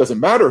it. Doesn't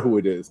matter who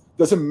it is,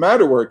 doesn't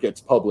matter where it gets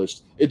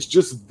published. It's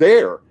just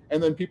there.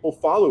 And then people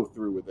follow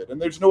through with it.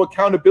 And there's no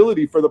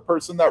accountability for the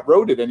person that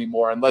wrote it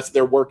anymore, unless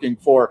they're working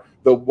for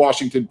the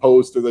Washington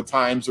Post or the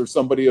Times or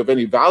somebody of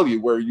any value,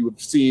 where you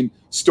have seen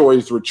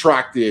stories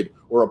retracted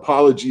or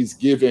apologies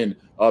given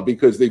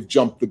because they've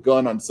jumped the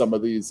gun on some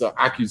of these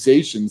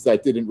accusations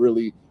that didn't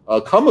really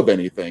come of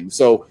anything.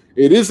 So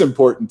it is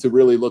important to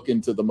really look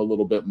into them a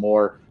little bit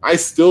more. I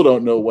still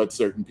don't know what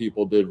certain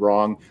people did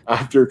wrong.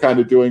 After kind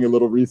of doing a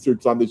little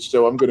research on this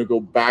show, I'm going to go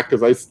back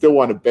because I still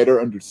want to better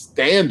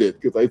understand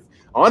it, because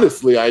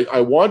honestly, I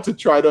want to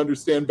try to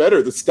understand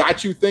better. The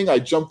statue thing I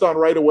jumped on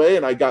right away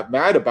and I got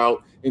mad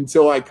about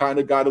until I kind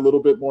of got a little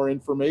bit more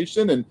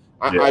information. And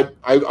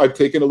I've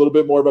taken a little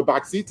bit more of a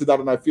backseat to that.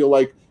 And I feel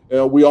like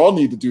we all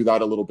need to do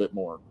that a little bit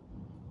more.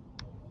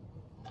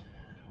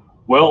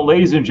 Well,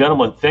 ladies and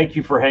gentlemen, thank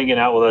you for hanging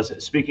out with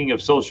us. Speaking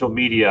of social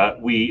media,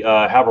 we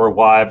have our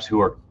wives who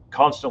are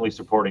constantly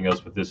supporting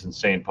us with this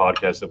insane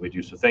podcast that we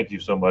do. So thank you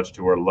so much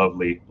to our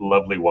lovely,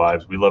 lovely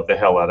wives. We love the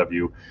hell out of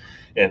you.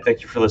 And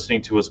thank you for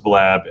listening to us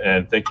blab.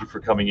 And thank you for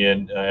coming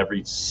in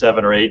every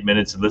 7 or 8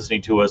 minutes and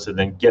listening to us and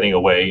then getting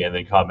away and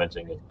then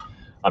commenting. And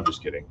I'm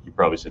just kidding. You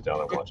probably sit down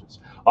and watch us.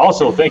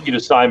 Also, thank you to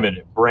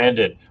Simon,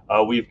 Brandon.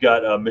 We've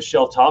got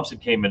Michelle Thompson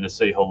came in to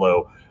say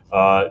hello.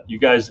 You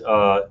guys,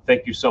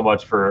 thank you so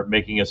much for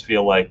making us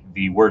feel like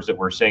the words that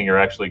we're saying are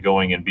actually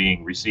going and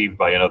being received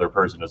by another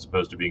person, as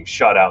opposed to being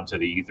shot out into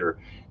the ether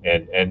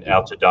and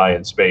out to die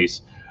in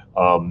space.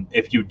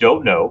 If you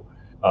don't know,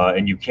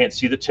 and you can't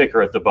see the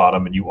ticker at the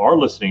bottom and you are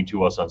listening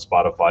to us on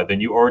Spotify, then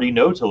you already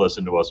know to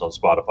listen to us on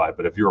Spotify.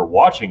 But if you're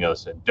watching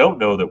us and don't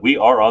know that we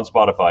are on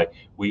Spotify,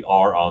 we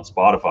are on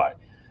Spotify.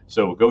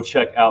 So go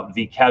check out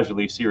the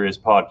Casually Serious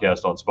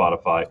podcast on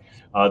Spotify.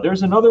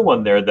 There's another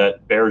one there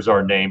that bears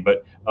our name,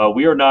 but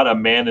we are not a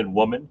man and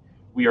woman.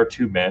 We are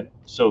 2 men.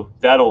 So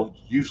that'll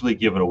usually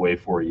give it away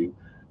for you.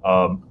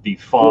 The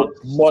font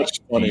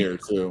much funnier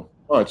too.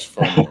 Much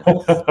funnier.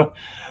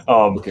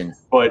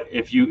 But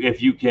if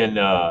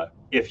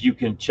you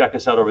can check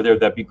us out over there,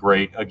 that'd be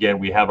great. Again,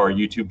 we have our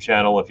YouTube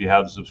channel. If you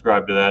haven't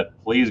subscribed to that,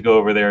 please go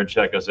over there and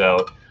check us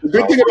out. The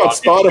good thing about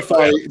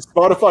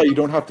Spotify, you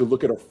don't have to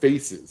look at our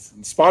faces.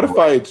 In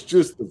Spotify, It's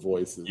just the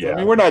voices. Yeah. I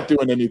mean, we're not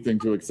doing anything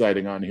too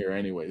exciting on here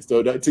anyway.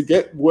 So to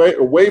get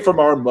away from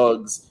our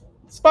mugs,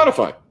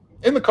 Spotify,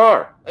 in the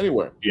car,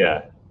 anywhere.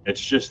 Yeah, it's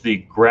just the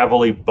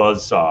gravelly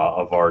buzzsaw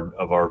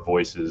of our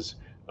voices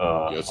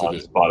on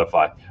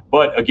Spotify.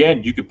 But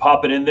again, you could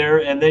pop it in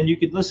there, and then you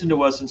could listen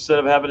to us instead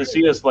of having to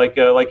see us like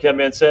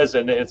Kevman says,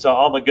 and it's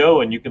on the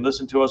go, and you can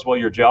listen to us while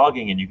you're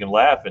jogging, and you can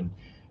laugh and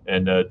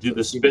do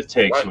the spit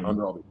takes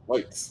under all the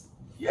lights.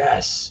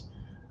 Yes.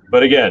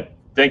 But again,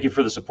 thank you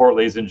for the support,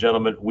 ladies and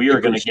gentlemen. We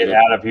are going to get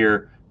out of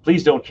here.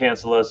 Please don't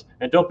cancel us,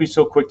 and don't be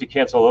so quick to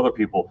cancel other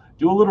people.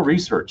 Do a little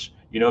research.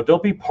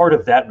 Don't be part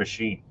of that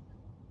machine.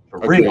 For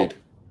real.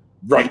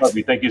 Right.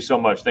 Thank you so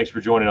much. Thanks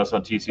for joining us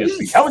on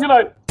TCSP. Have a good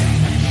night.